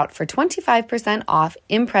checkout for 25% off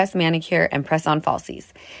Impress Manicure and Press-On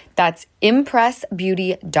Falsies. That's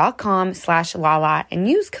impressbeauty.com/Lala and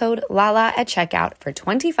use code LALA at checkout for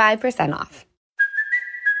 25% off.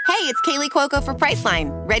 Hey, it's Kaylee Cuoco for Priceline.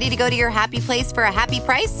 Ready to go to your happy place for a happy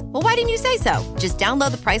price? Well, why didn't you say so? Just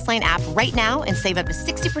download the Priceline app right now and save up to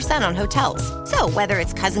 60% on hotels. So whether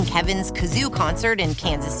it's Cousin Kevin's Kazoo Concert in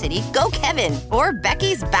Kansas City, go Kevin, or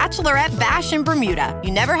Becky's Bachelorette Bash in Bermuda,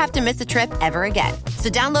 you never have to miss a trip ever again. So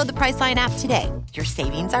download the Priceline app today. Your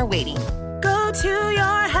savings are waiting. Go to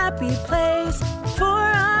your happy place for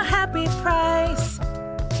a happy price.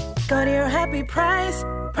 Go to your happy price,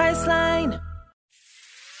 Priceline.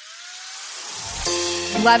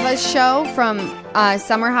 Leva's show from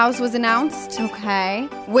Summer House was announced. Okay.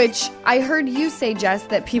 Which I heard you say, Jess,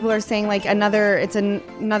 that people are saying another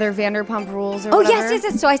Vanderpump Rules or Oh, whatever.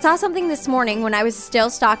 yes. So I saw something this morning when I was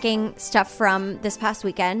still stalking stuff from this past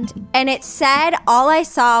weekend. And it said, all I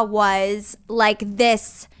saw was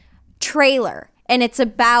this trailer. And it's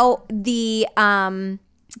about the, I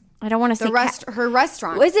don't want to say her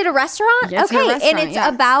restaurant. Was it a restaurant? Yeah, it's her okay. restaurant, And it's yeah.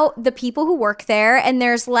 about the people who work there. And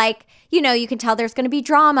there's you can tell there's going to be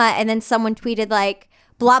drama. And then someone tweeted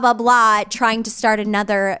blah, blah, blah, trying to start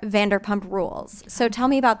another Vanderpump Rules. So tell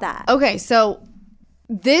me about that. Okay, so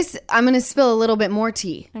I'm going to spill a little bit more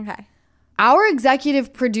tea. Okay. Our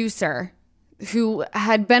executive producer, who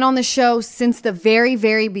had been on the show since the very,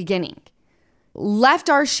 very beginning, left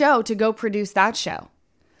our show to go produce that show.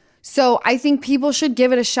 So I think people should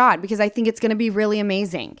give it a shot because I think it's going to be really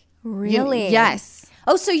amazing. Really? Yes.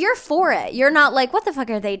 Oh, so you're for it. You're not what the fuck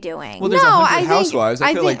are they doing? Well, there's No, 100 I think- housewives. I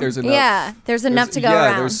I feel like think- there's enough. Yeah, there's enough to go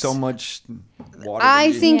around. Yeah, there's so much water.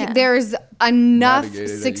 I think Yeah. there's enough Navigated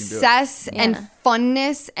that you do it. success and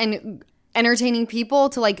funness and entertaining people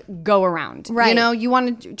to go around. Right. You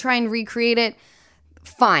want to try and recreate it,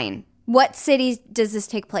 fine. What city does this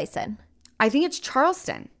take place in? I think it's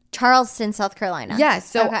Charleston. Charleston, South Carolina. Yes.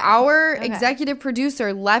 So Okay. our executive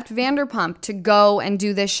producer left Vanderpump to go and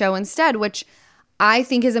do this show instead, which I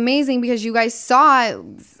think is amazing because you guys saw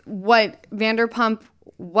what Vanderpump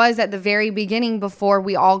was at the very beginning before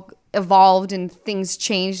we all evolved and things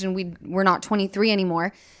changed and we're not 23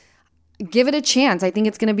 anymore. Give it a chance. I think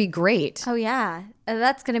it's going to be great. Oh, yeah.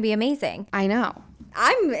 That's going to be amazing. I know.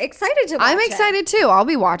 I'm excited to watch I'm excited too. I'll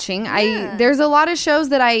be watching. There's a lot of shows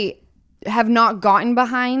that I have not gotten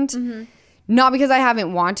behind. Not because I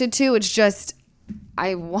haven't wanted to. It's just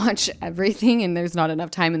I watch everything and there's not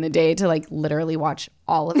enough time in the day to like literally watch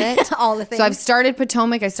all of it. All the things. So I've started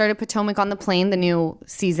Potomac. I started Potomac on the Plane, the new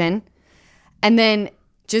season. And then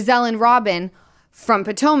Giselle and Robin from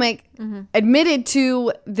Potomac admitted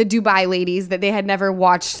to the Dubai ladies that they had never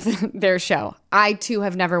watched their show. I too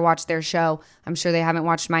have never watched their show. I'm sure they haven't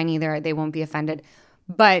watched mine either. They won't be offended.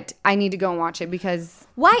 But I need to go and watch it because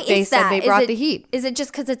they said they brought the heat. Is it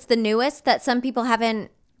just because it's the newest that some people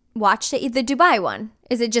haven't watched it? The Dubai one.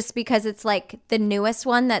 Is it just because it's like the newest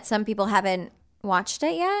one that some people haven't watched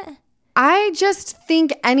it yet? I just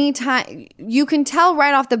think anytime you can tell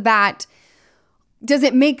right off the bat, does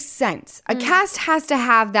it make sense? A cast has to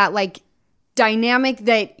have that like dynamic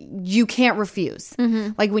that you can't refuse.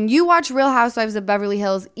 Like when you watch Real Housewives of Beverly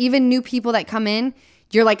Hills, even new people that come in,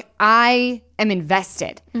 you're like, I am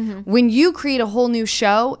invested. When you create a whole new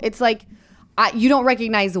show, it's like you don't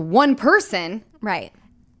recognize one person. Right.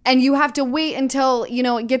 And you have to wait until,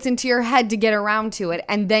 it gets into your head to get around to it.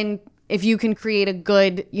 And then if you can create a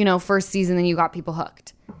good, first season, then you got people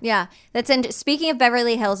hooked. Yeah. Speaking of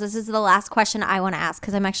Beverly Hills, this is the last question I want to ask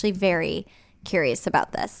because I'm actually very curious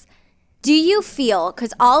about this. Do you feel,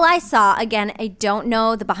 because all I saw, again, I don't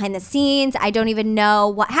know the behind the scenes. I don't even know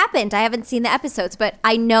what happened. I haven't seen the episodes, but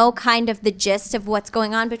I know kind of the gist of what's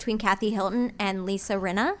going on between Kathy Hilton and Lisa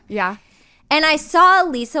Rinna. Yeah. And I saw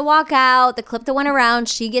Lisa walk out, the clip that went around,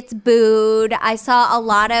 she gets booed. I saw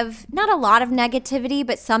not a lot of negativity,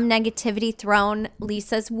 but some negativity thrown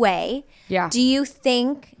Lisa's way. Yeah. Do you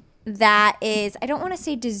think that is, I don't want to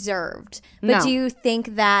say deserved, but No. do you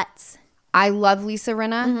think that's... I love Lisa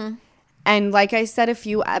Rinna. And like I said a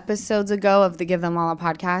few episodes ago of the Give Them Lala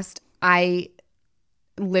podcast, I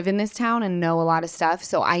live in this town and know a lot of stuff.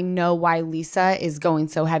 So I know why Lisa is going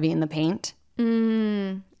so heavy in the paint.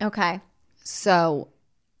 Okay. So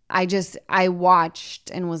I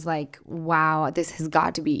watched and was like, wow, this has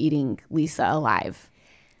got to be eating Lisa alive.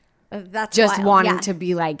 That's Just wild. wanting Yeah. to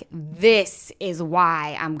be like, this is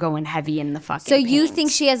why I'm going heavy in the fucking So you paint.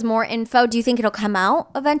 think she has more info? Do you think it'll come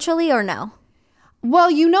out eventually or no?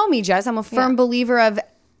 Well, you know me, Jess. I'm a firm believer of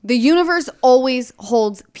the universe always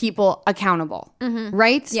holds people accountable,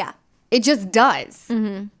 right? Yeah. It just does.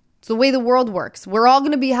 It's the way the world works. We're all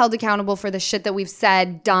going to be held accountable for the shit that we've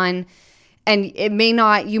said, done, and you may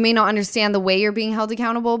not understand the way you're being held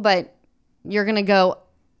accountable, but you're going to go,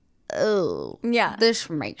 oh, Yeah.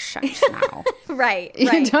 this makes sense now. Right.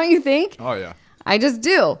 Don't you think? Oh, yeah. I just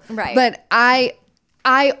do. Right. But I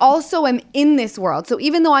also am in this world. So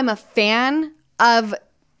even though I'm a fan of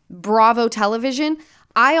Bravo television,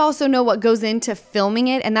 I also know what goes into filming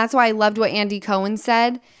it. And that's why I loved what Andy Cohen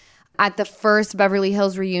said at the first Beverly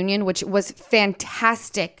Hills reunion, which was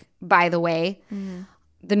fantastic, by the way.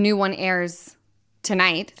 The new one airs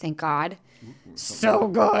tonight, thank God. So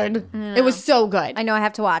good. It was so good. I know I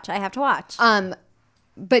have to watch.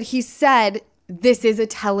 But he said, this is a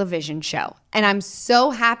television show. And I'm so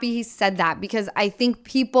happy he said that because I think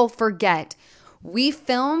people forget. We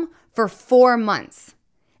film for 4 months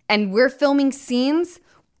and we're filming scenes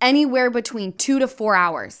anywhere between 2 to 4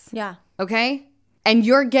 hours. Yeah. Okay? And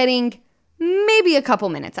you're getting maybe a couple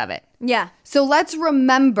minutes of it. Yeah. So let's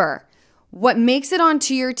remember what makes it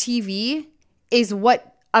onto your TV is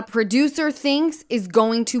what a producer thinks is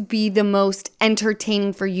going to be the most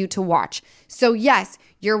entertaining for you to watch. So yes,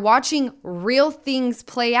 you're watching real things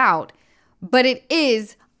play out, but it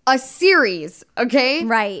is a series, okay?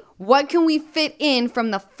 Right. What can we fit in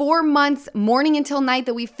from the 4 months, morning until night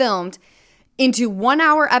that we filmed into 1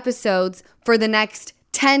 hour episodes for the next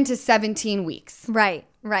 10 to 17 weeks? Right.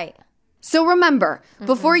 So remember,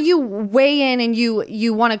 before you weigh in and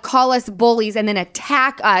you want to call us bullies and then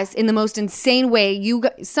attack us in the most insane way,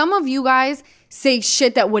 some of you guys say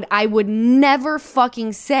shit that I would never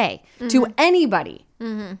fucking say to anybody.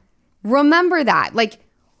 Remember that. Like,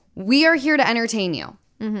 we are here to entertain you.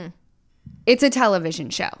 It's a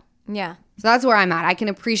television show. Yeah. So that's where I'm at. I can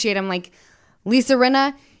appreciate, I'm like, Lisa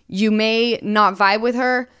Rinna, you may not vibe with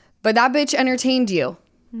her, but that bitch entertained you.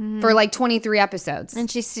 For like 23 episodes. And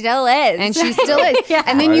she still is. And she still is. Yeah.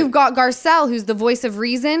 And then you've got Garcelle, who's the voice of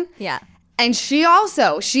reason. Yeah. And she's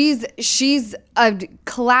a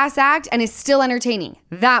class act and is still entertaining.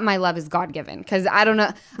 That, my love, is God-given. Because I don't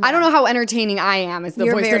know how entertaining I am as the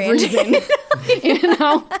You're voice very of reason. You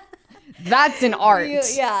know? That's an art.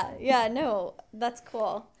 No, that's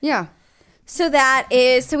cool. Yeah. So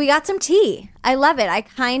we got some tea. I love it.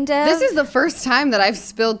 This is the first time that I've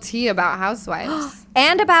spilled tea about housewives.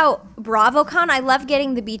 And about BravoCon. I love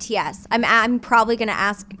getting the BTS. I'm probably going to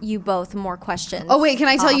ask you both more questions. Oh, wait, can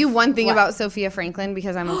I tell you one thing about Sophia Franklin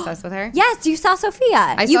because I'm obsessed with her? Yes, you saw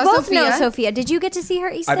Sophia. I you saw both Sophia. know Sophia. Did you get to see her,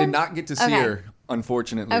 Easton? I did not get to see her,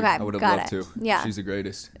 unfortunately. Okay, I would have got loved it. to. Yeah. She's the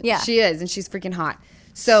greatest. Yeah. She is, and she's freaking hot.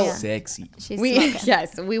 So Sexy. She's we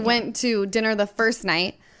smoking. we went to dinner the first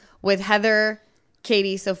night with Heather,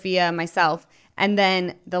 Katie, Sophia, myself, and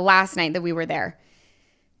then the last night that we were there.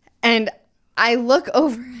 And I look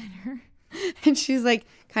over at her, and she's like,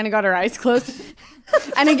 kind of got her eyes closed.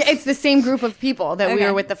 And it's the same group of people that we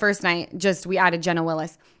were with the first night, just we added Jenna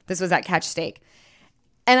Willis. This was at Catch Steak.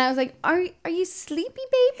 And I was like, are you sleepy,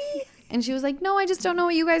 baby? And she was like, no, I just don't know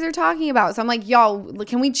what you guys are talking about. So I'm like, y'all,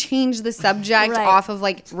 can we change the subject off of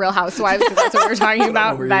like Real Housewives? Because that's what we're talking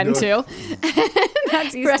about then too.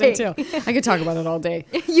 That's Easton too. I could talk about it all day.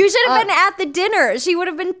 You should have been at the dinner. She would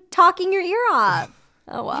have been talking your ear off.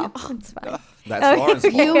 Oh, wow. It's fine. That's Lauren's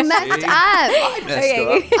fault. You messed up. I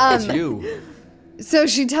messed up. It's you. So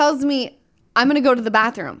she tells me, I'm going to go to the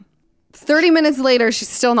bathroom. 30 minutes later, she's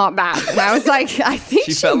still not back. And I was like, I think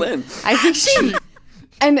She fell in. I think she...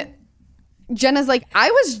 And Jenna's like,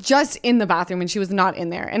 I was just in the bathroom and she was not in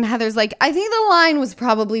there. And Heather's like, I think the line was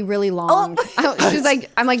probably really long. She's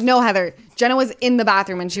like, I'm like, no, Heather. Jenna was in the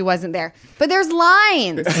bathroom and she wasn't there. But there's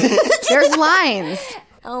lines. There's lines.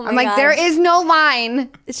 Oh my I'm like, God. there is no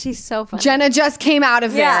line. She's so funny. Jenna just came out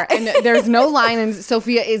of there and there's no line and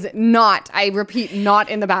Sophia is not, I repeat, not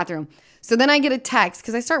in the bathroom. So then I get a text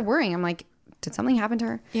because I start worrying. I'm like, did something happen to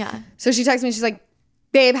her? Yeah. So she texts me. She's like,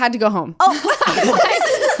 babe, had to go home.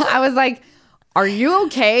 Oh. I was like, are you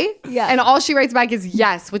okay? Yeah. And all she writes back is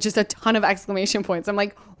yes, with just a ton of exclamation points. I'm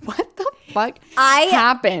like, what the fuck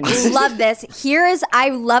happened? Love this. I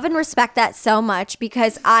love and respect that so much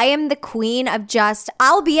because I am the queen of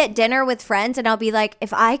I'll be at dinner with friends and I'll be like,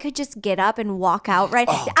 if I could just get up and walk out, right?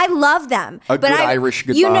 I love them. Good Irish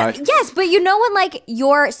goodbye. Yes, but you know when like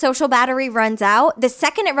your social battery runs out, the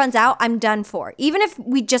second it runs out, I'm done for. Even if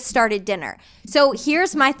we just started dinner. So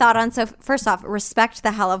here's my thought on first off, respect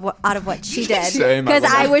the hell out of what she did. Same. Because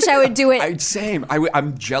I wish I would do it. Same.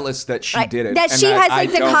 I'm jealous that she did it. That and she has I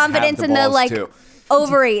like the don't confidence have and the balls like to.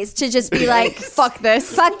 ovaries to just be like, fuck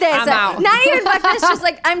this. I'm out. Not even fuck this, just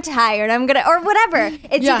like, I'm tired. I'm gonna, or whatever.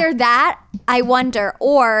 It's either that, I wonder,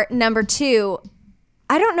 or number two,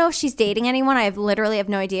 I don't know if she's dating anyone. I literally have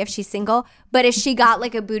no idea if she's single. But if she got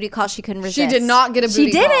like a booty call, she couldn't resist. She did not get a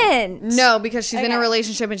booty call. She didn't. No, because she's in a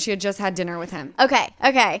relationship and she had just had dinner with him.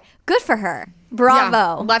 Okay. Good for her.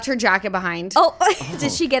 Bravo. Yeah. Left her jacket behind. Oh,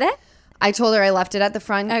 did she get it? I told her I left it at the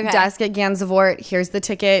front desk at Gansevoort. Here's the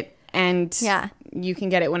ticket, and you can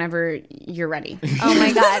get it whenever you're ready. Oh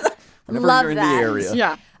my God. Whenever Love you're in that. the area.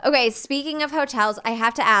 Yeah. Okay, speaking of hotels, I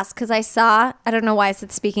have to ask because I don't know why I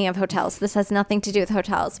said speaking of hotels. This has nothing to do with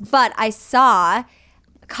hotels, but I saw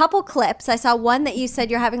a couple clips. I saw one that you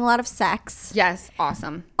said you're having a lot of sex. Yes,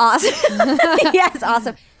 awesome. Awesome. Yes,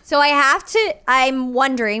 awesome. So I'm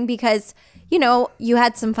wondering because, you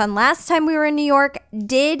had some fun last time we were in New York.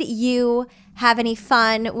 Did you have any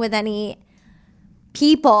fun with any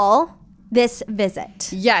people this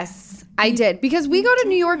visit? Yes, I did. Because we go to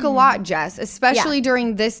New York a lot, Jess, especially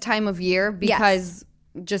during this time of year because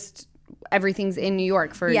just everything's in New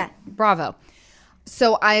York for Bravo.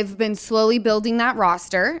 So I've been slowly building that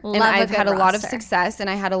roster and I've had a lot of success and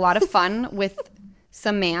I had a lot of fun with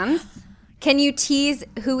some mans. Can you tease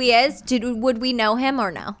who he is? Would we know him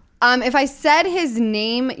or no? If I said his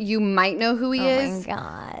name, you might know who he is. Oh my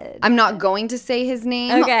God. I'm not going to say his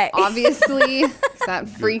name, obviously. 'Cause that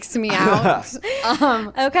freaks me out.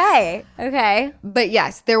 Okay. But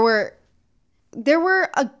yes, there were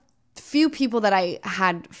a few people that I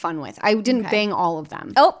had fun with. I didn't bang all of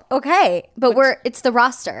them. Oh, okay. But it's the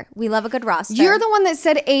roster. We love a good roster. You're the one that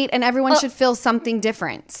said 8 and everyone should feel something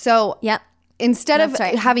different. So instead of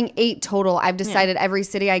having 8 total, I've decided every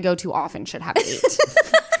city I go to often should have 8.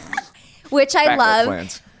 Which I love.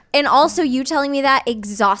 Plans. And also you telling me that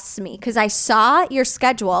exhausts me because I saw your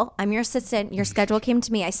schedule. I'm your assistant. Your schedule came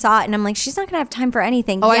to me. I saw it and I'm like, she's not going to have time for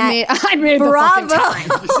anything. Oh, yet. I made the fucking time.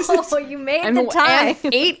 Bravo. You made the time.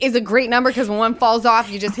 And 8 is a great number because when one falls off,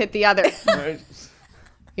 you just hit the other.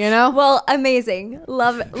 You know? Well, amazing.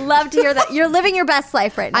 Love to hear that. You're living your best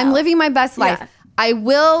life right now. I'm living my best life. Yeah. I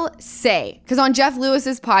will say, because on Jeff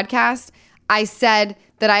Lewis's podcast, I said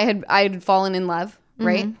that I had fallen in love,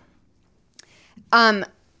 right?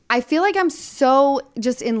 I feel like I'm so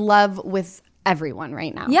just in love with everyone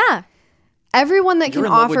right now. Yeah. Everyone that You're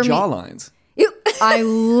can in love offer with me. jawlines. I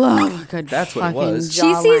love a good That's what it fucking was. She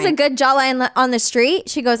sees a jawline. good jawline on the street.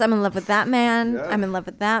 She goes, I'm in love with that man. I'm in love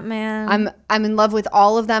with that man. I'm in love with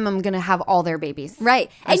all of them. I'm gonna have all their babies.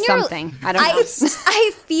 Right. Or something. I don't know.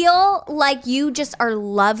 I feel like you just are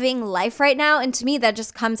loving life right now. And to me, that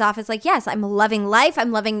just comes off as like, yes, I'm loving life.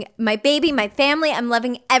 I'm loving my baby, my family. I'm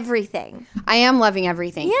loving everything. I am loving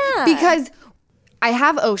everything. Yeah. Because I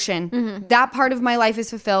have Ocean. That part of my life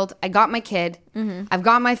is fulfilled. I got my kid. I've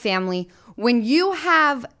got my family. When you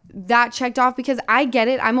have that checked off, because I get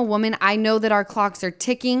it, I'm a woman. I know that our clocks are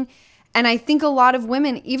ticking. And I think a lot of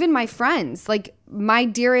women, even my friends, like my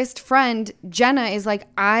dearest friend, Jenna, is like,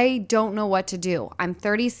 I don't know what to do. I'm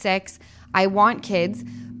 36. I want kids,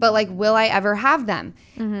 but like, will I ever have them?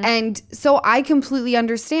 And so I completely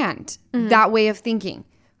understand that way of thinking.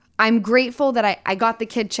 I'm grateful that I got the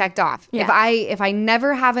kid checked off. Yeah. If I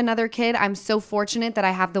never have another kid, I'm so fortunate that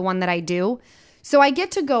I have the one that I do. So I get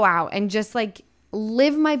to go out and just like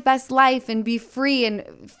live my best life and be free and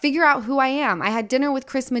figure out who I am. I had dinner with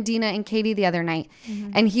Chris Medina and Katie the other night,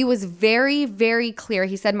 and he was very, very clear.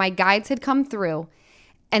 He said my guides had come through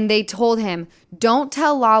and they told him, don't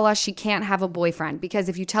tell Lala she can't have a boyfriend, because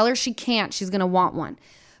if you tell her she can't, she's going to want one.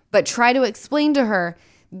 But try to explain to her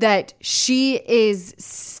that she is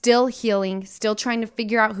still healing, still trying to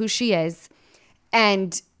figure out who she is.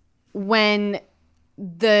 And when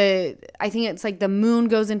I think it's like the moon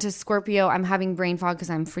goes into Scorpio, I'm having brain fog because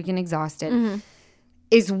I'm freaking exhausted,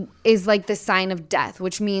 is like the sign of death,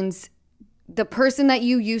 which means the person that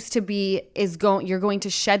you used to be you're going to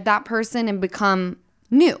shed that person and become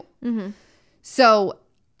new. So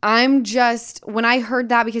I'm just, when I heard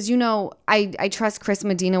that, because I trust Chris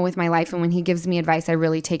Medina with my life, and when he gives me advice, I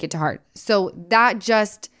really take it to heart. So that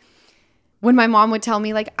just, when my mom would tell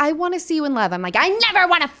me, like, I want to see you in love, I'm like, I never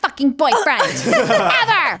want a fucking boyfriend.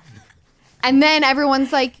 Ever. And then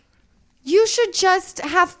everyone's like, you should just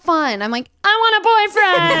have fun. I'm like,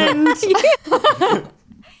 I want a boyfriend.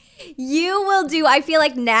 You will do, I feel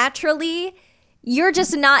like naturally, you're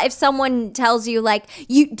just not, if someone tells you like,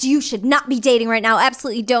 you should not be dating right now,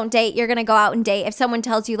 absolutely don't date, you're going to go out and date. If someone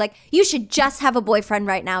tells you like, you should just have a boyfriend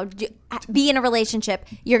right now, be in a relationship,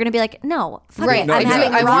 you're going to be like, no, fuck Right. it, No, I'm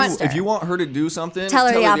having a roster. if you want her to do something, Tell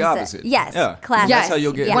her the the opposite. Yes, Yeah. classic. Yes, That's how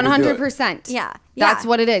you'll get her to do it. 100%. Yeah. That's Yeah.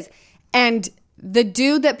 what it is. And the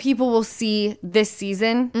dude that people will see this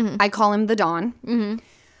season, I call him the Don.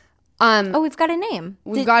 Oh, we've got a name.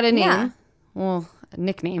 We've got a name. Yeah. Well, a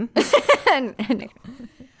nickname.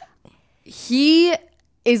 He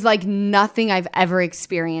is like nothing I've ever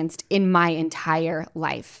experienced in my entire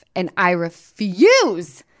life. And I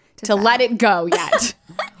refuse to let it go yet.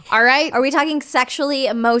 All right? Are we talking sexually,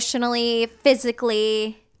 emotionally,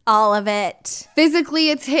 physically, all of it? Physically,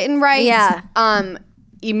 it's hitting right. Yeah.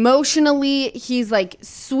 Emotionally, he's like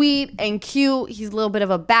sweet and cute. He's a little bit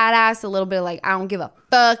of a badass, a little bit of like, I don't give a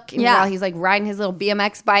fuck. And Yeah. while he's like riding his little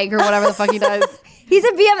BMX bike or whatever the fuck he does. He's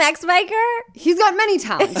a BMX biker? He's got many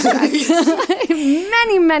talents.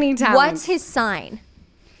 many, many talents. What's his sign?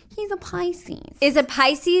 He's a Pisces. Is a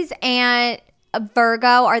Pisces and a Virgo,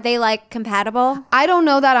 are they like compatible? I don't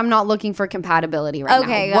know that. I'm not looking for compatibility right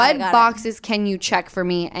Okay, now. got What it, got it. boxes can you check for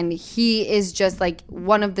me? And he is just like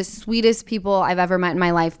one of the sweetest people I've ever met in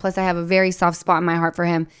my life. Plus, I have a very soft spot in my heart for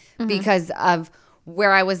him because of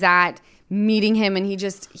where I was at, meeting him. And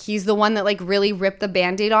he's the one that like really ripped the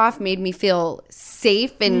Band-Aid off, made me feel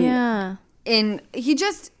safe. And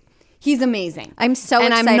he's amazing. I'm so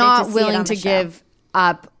and excited I'm not to see it willing on to the show. give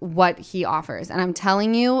up what he offers. And I'm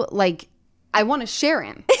telling you, like, I want to share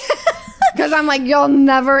him. Because I'm like, you'll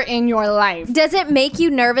never in your life. Does it make you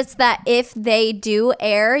nervous that if they do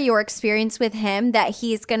air your experience with him, that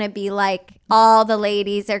he's going to be like, all the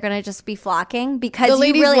ladies are going to just be flocking? Because The you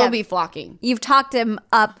ladies really will be flocking. You've talked him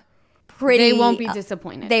up pretty. They won't be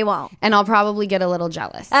disappointed. They won't. And I'll probably get a little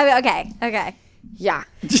jealous. Okay. Yeah.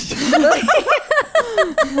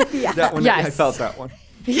 That one, Yes. I felt that one.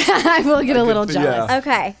 Yeah, I will get a little jealous.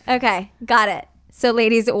 Yeah. Okay. Got it. So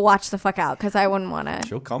ladies, watch the fuck out because I wouldn't want to.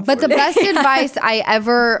 She'll come But for the you. best advice I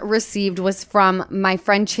ever received was from my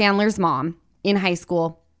friend Chandler's mom in high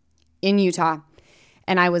school in Utah.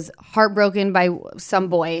 And I was heartbroken by some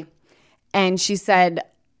boy. And she said,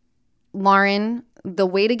 Lauren, the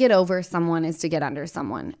way to get over someone is to get under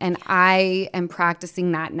someone. And I am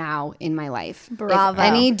practicing that now in my life. Bravo. If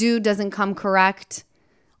any dude doesn't come correct,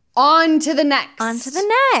 On to the next. On to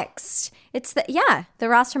the next. It's the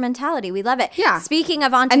roster mentality. We love it. Yeah. Speaking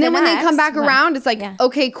of on to and the then when next, they come back around, it's like,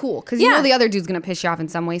 okay, cool. Because you know the other dude's going to piss you off in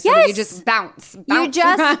some way. So Yes. you just bounce You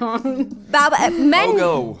just around. men.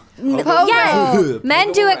 Pogo. Yes,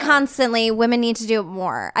 men do it constantly. Women need to do it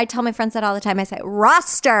more. I tell my friends that all the time. I say,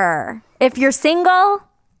 roster. If you're single,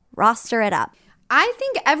 roster it up. I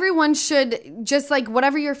think everyone should just like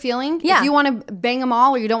whatever you're feeling. Yeah. If you want to bang them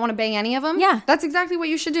all or you don't want to bang any of them. Yeah. That's exactly what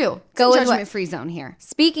you should do. Go It's a with what- judgment-free zone here.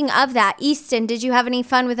 Speaking of that, Easton, did you have any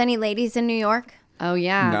fun with any ladies in New York? Oh,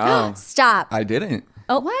 yeah. No, Stop. I didn't.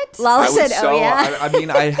 Oh, what? Lala I was said, so, oh, yeah. I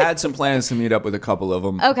mean, I had some plans to meet up with a couple of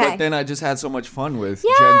them. Okay. But then I just had so much fun with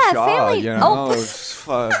Yeah, Jen Shaw, family- you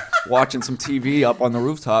know, watching some TV up on the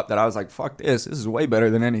rooftop that I was like, fuck this. This is way better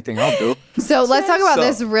than anything I'll do. So let's talk about So-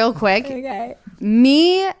 this real quick. Okay.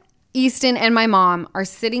 Me, Easton, and my mom are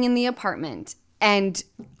sitting in the apartment, and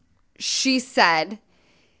she said,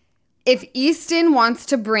 if Easton wants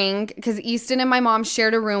to bring, because Easton and my mom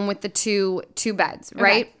shared a room with the two beds,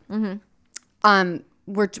 right? Mm-hmm.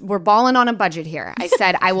 We're balling on a budget here. I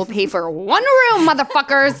said, I will pay for one room,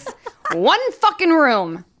 motherfuckers. One fucking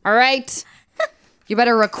room. All right? You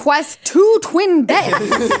better request 2 twin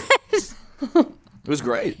beds. It was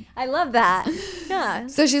great. I love that. Yeah.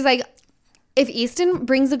 So she's like, if Easton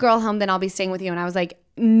brings a girl home, then I'll be staying with you. And I was like,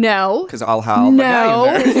 no. Because I'll have a guy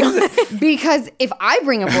in there. Because if I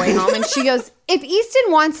bring a boy home, and she goes, if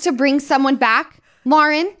Easton wants to bring someone back,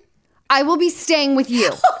 Lauren, I will be staying with you.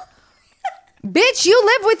 Bitch, you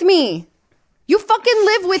live with me. You fucking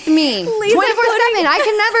live with me 24/7. I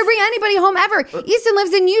can never bring anybody home ever. Easton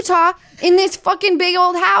lives in Utah in this fucking big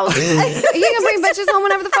old house. He can bring bitches home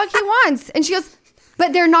whenever the fuck he wants. And she goes,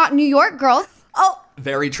 but they're not New York girls. Oh,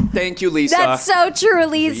 Very true. Thank you, Lisa. that's so true,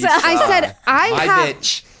 Lisa. I said, My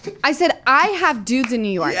bitch. I said, I have dudes in New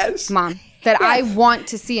York, Yes. Mom, that I want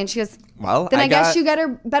to see. And she goes, Well, then I guess got-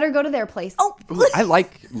 you better go to their place. Oh, Ooh, I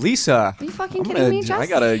like Lisa. Are you fucking I'm kidding me, I Jess?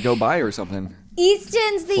 gotta go buy her something.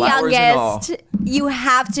 Easton's the Flowers and all. youngest. You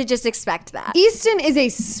have to just expect that. Easton is a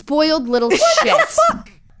spoiled little shit.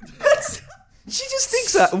 She just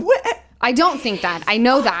thinks that. What? I don't think that. I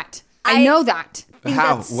know that. I know that. I think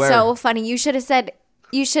How? that's Where? so funny. You should have said,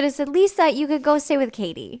 Lisa, you could go stay with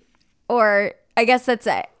Katie. Or I guess that's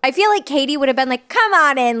it. I feel like Katie would have been like, come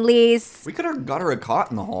on in, Lise. We could have got her a cot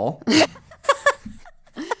in the hall.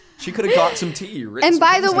 She could have got some tea. And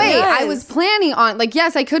by the way, Yes. I was planning on, like,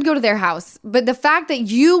 yes, I could go to their house, but the fact that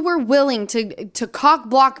you were willing to cock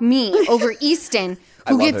block me over Easton,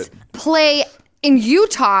 who love gets it. play in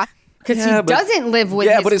Utah because Yeah, he but- doesn't live with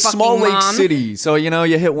his but it's fucking small lake mom. city, so you know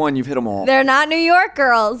you hit one, you've hit them all. They're not New York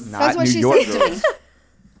girls. Not That's what New she York said to girls. me.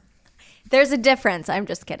 There's a difference. I'm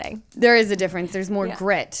just kidding. There is a difference. There's more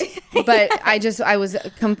grit. But I was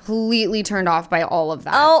completely turned off by all of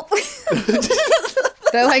that. Oh,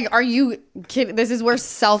 They're like, are you kidding? This is where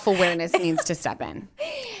self-awareness needs to step in.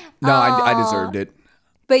 No, I deserved it.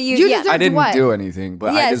 but you You yeah. deserve I didn't what? do anything,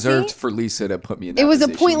 but Yeah, I deserved see? for Lisa to put me in that It was a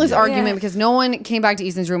position. pointless Yeah. argument Yeah. because no one came back to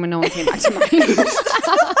Easton's room and no one came back to mine.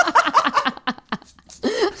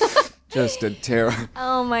 Just a terror.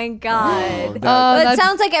 Oh my God. that- Well, it that's-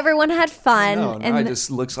 sounds like everyone had fun. No, now it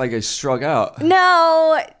just looks like I struck out.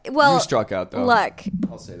 No, well, You struck out, though. Look,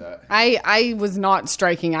 I'll say that. I was not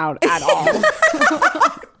striking out at all.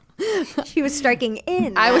 she was striking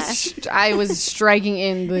in. I was striking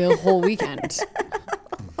in the whole weekend.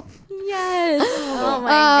 yes. Oh my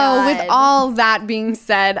God. With all that being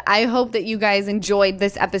said, I hope that you guys enjoyed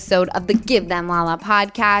this episode of the Give Them Lala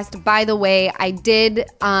podcast. By the way, I did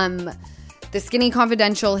the Skinny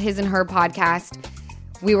Confidential His and Her podcast.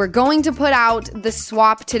 We were going to put out the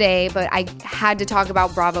swap today, but I had to talk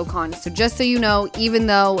about BravoCon. So just so you know, even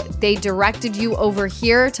though they directed you over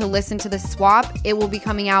here to listen to the swap, it will be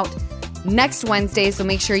coming out next Wednesday. So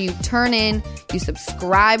make sure you turn in, you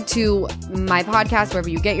subscribe to my podcast, wherever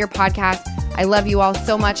you get your podcast. I love you all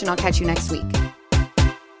so much, and I'll catch you next week.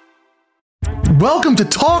 Welcome to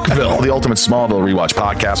Talkville, the ultimate Smallville rewatch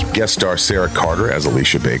podcast. Guest star Sarah Carter as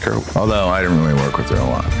Alicia Baker, although I didn't really work with her a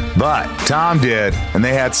lot. But Tom did, and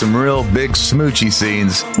they had some real big smoochy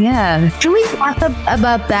scenes. Yeah. Can we talk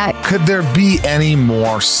about that? Could there be any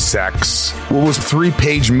more sex? What was a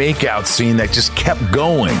 3-page makeout scene that just kept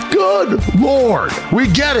going? Good Lord, we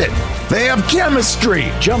get it. They have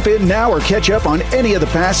chemistry. Jump in now or catch up on any of the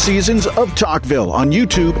past seasons of Talkville on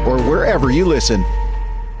YouTube or wherever you listen.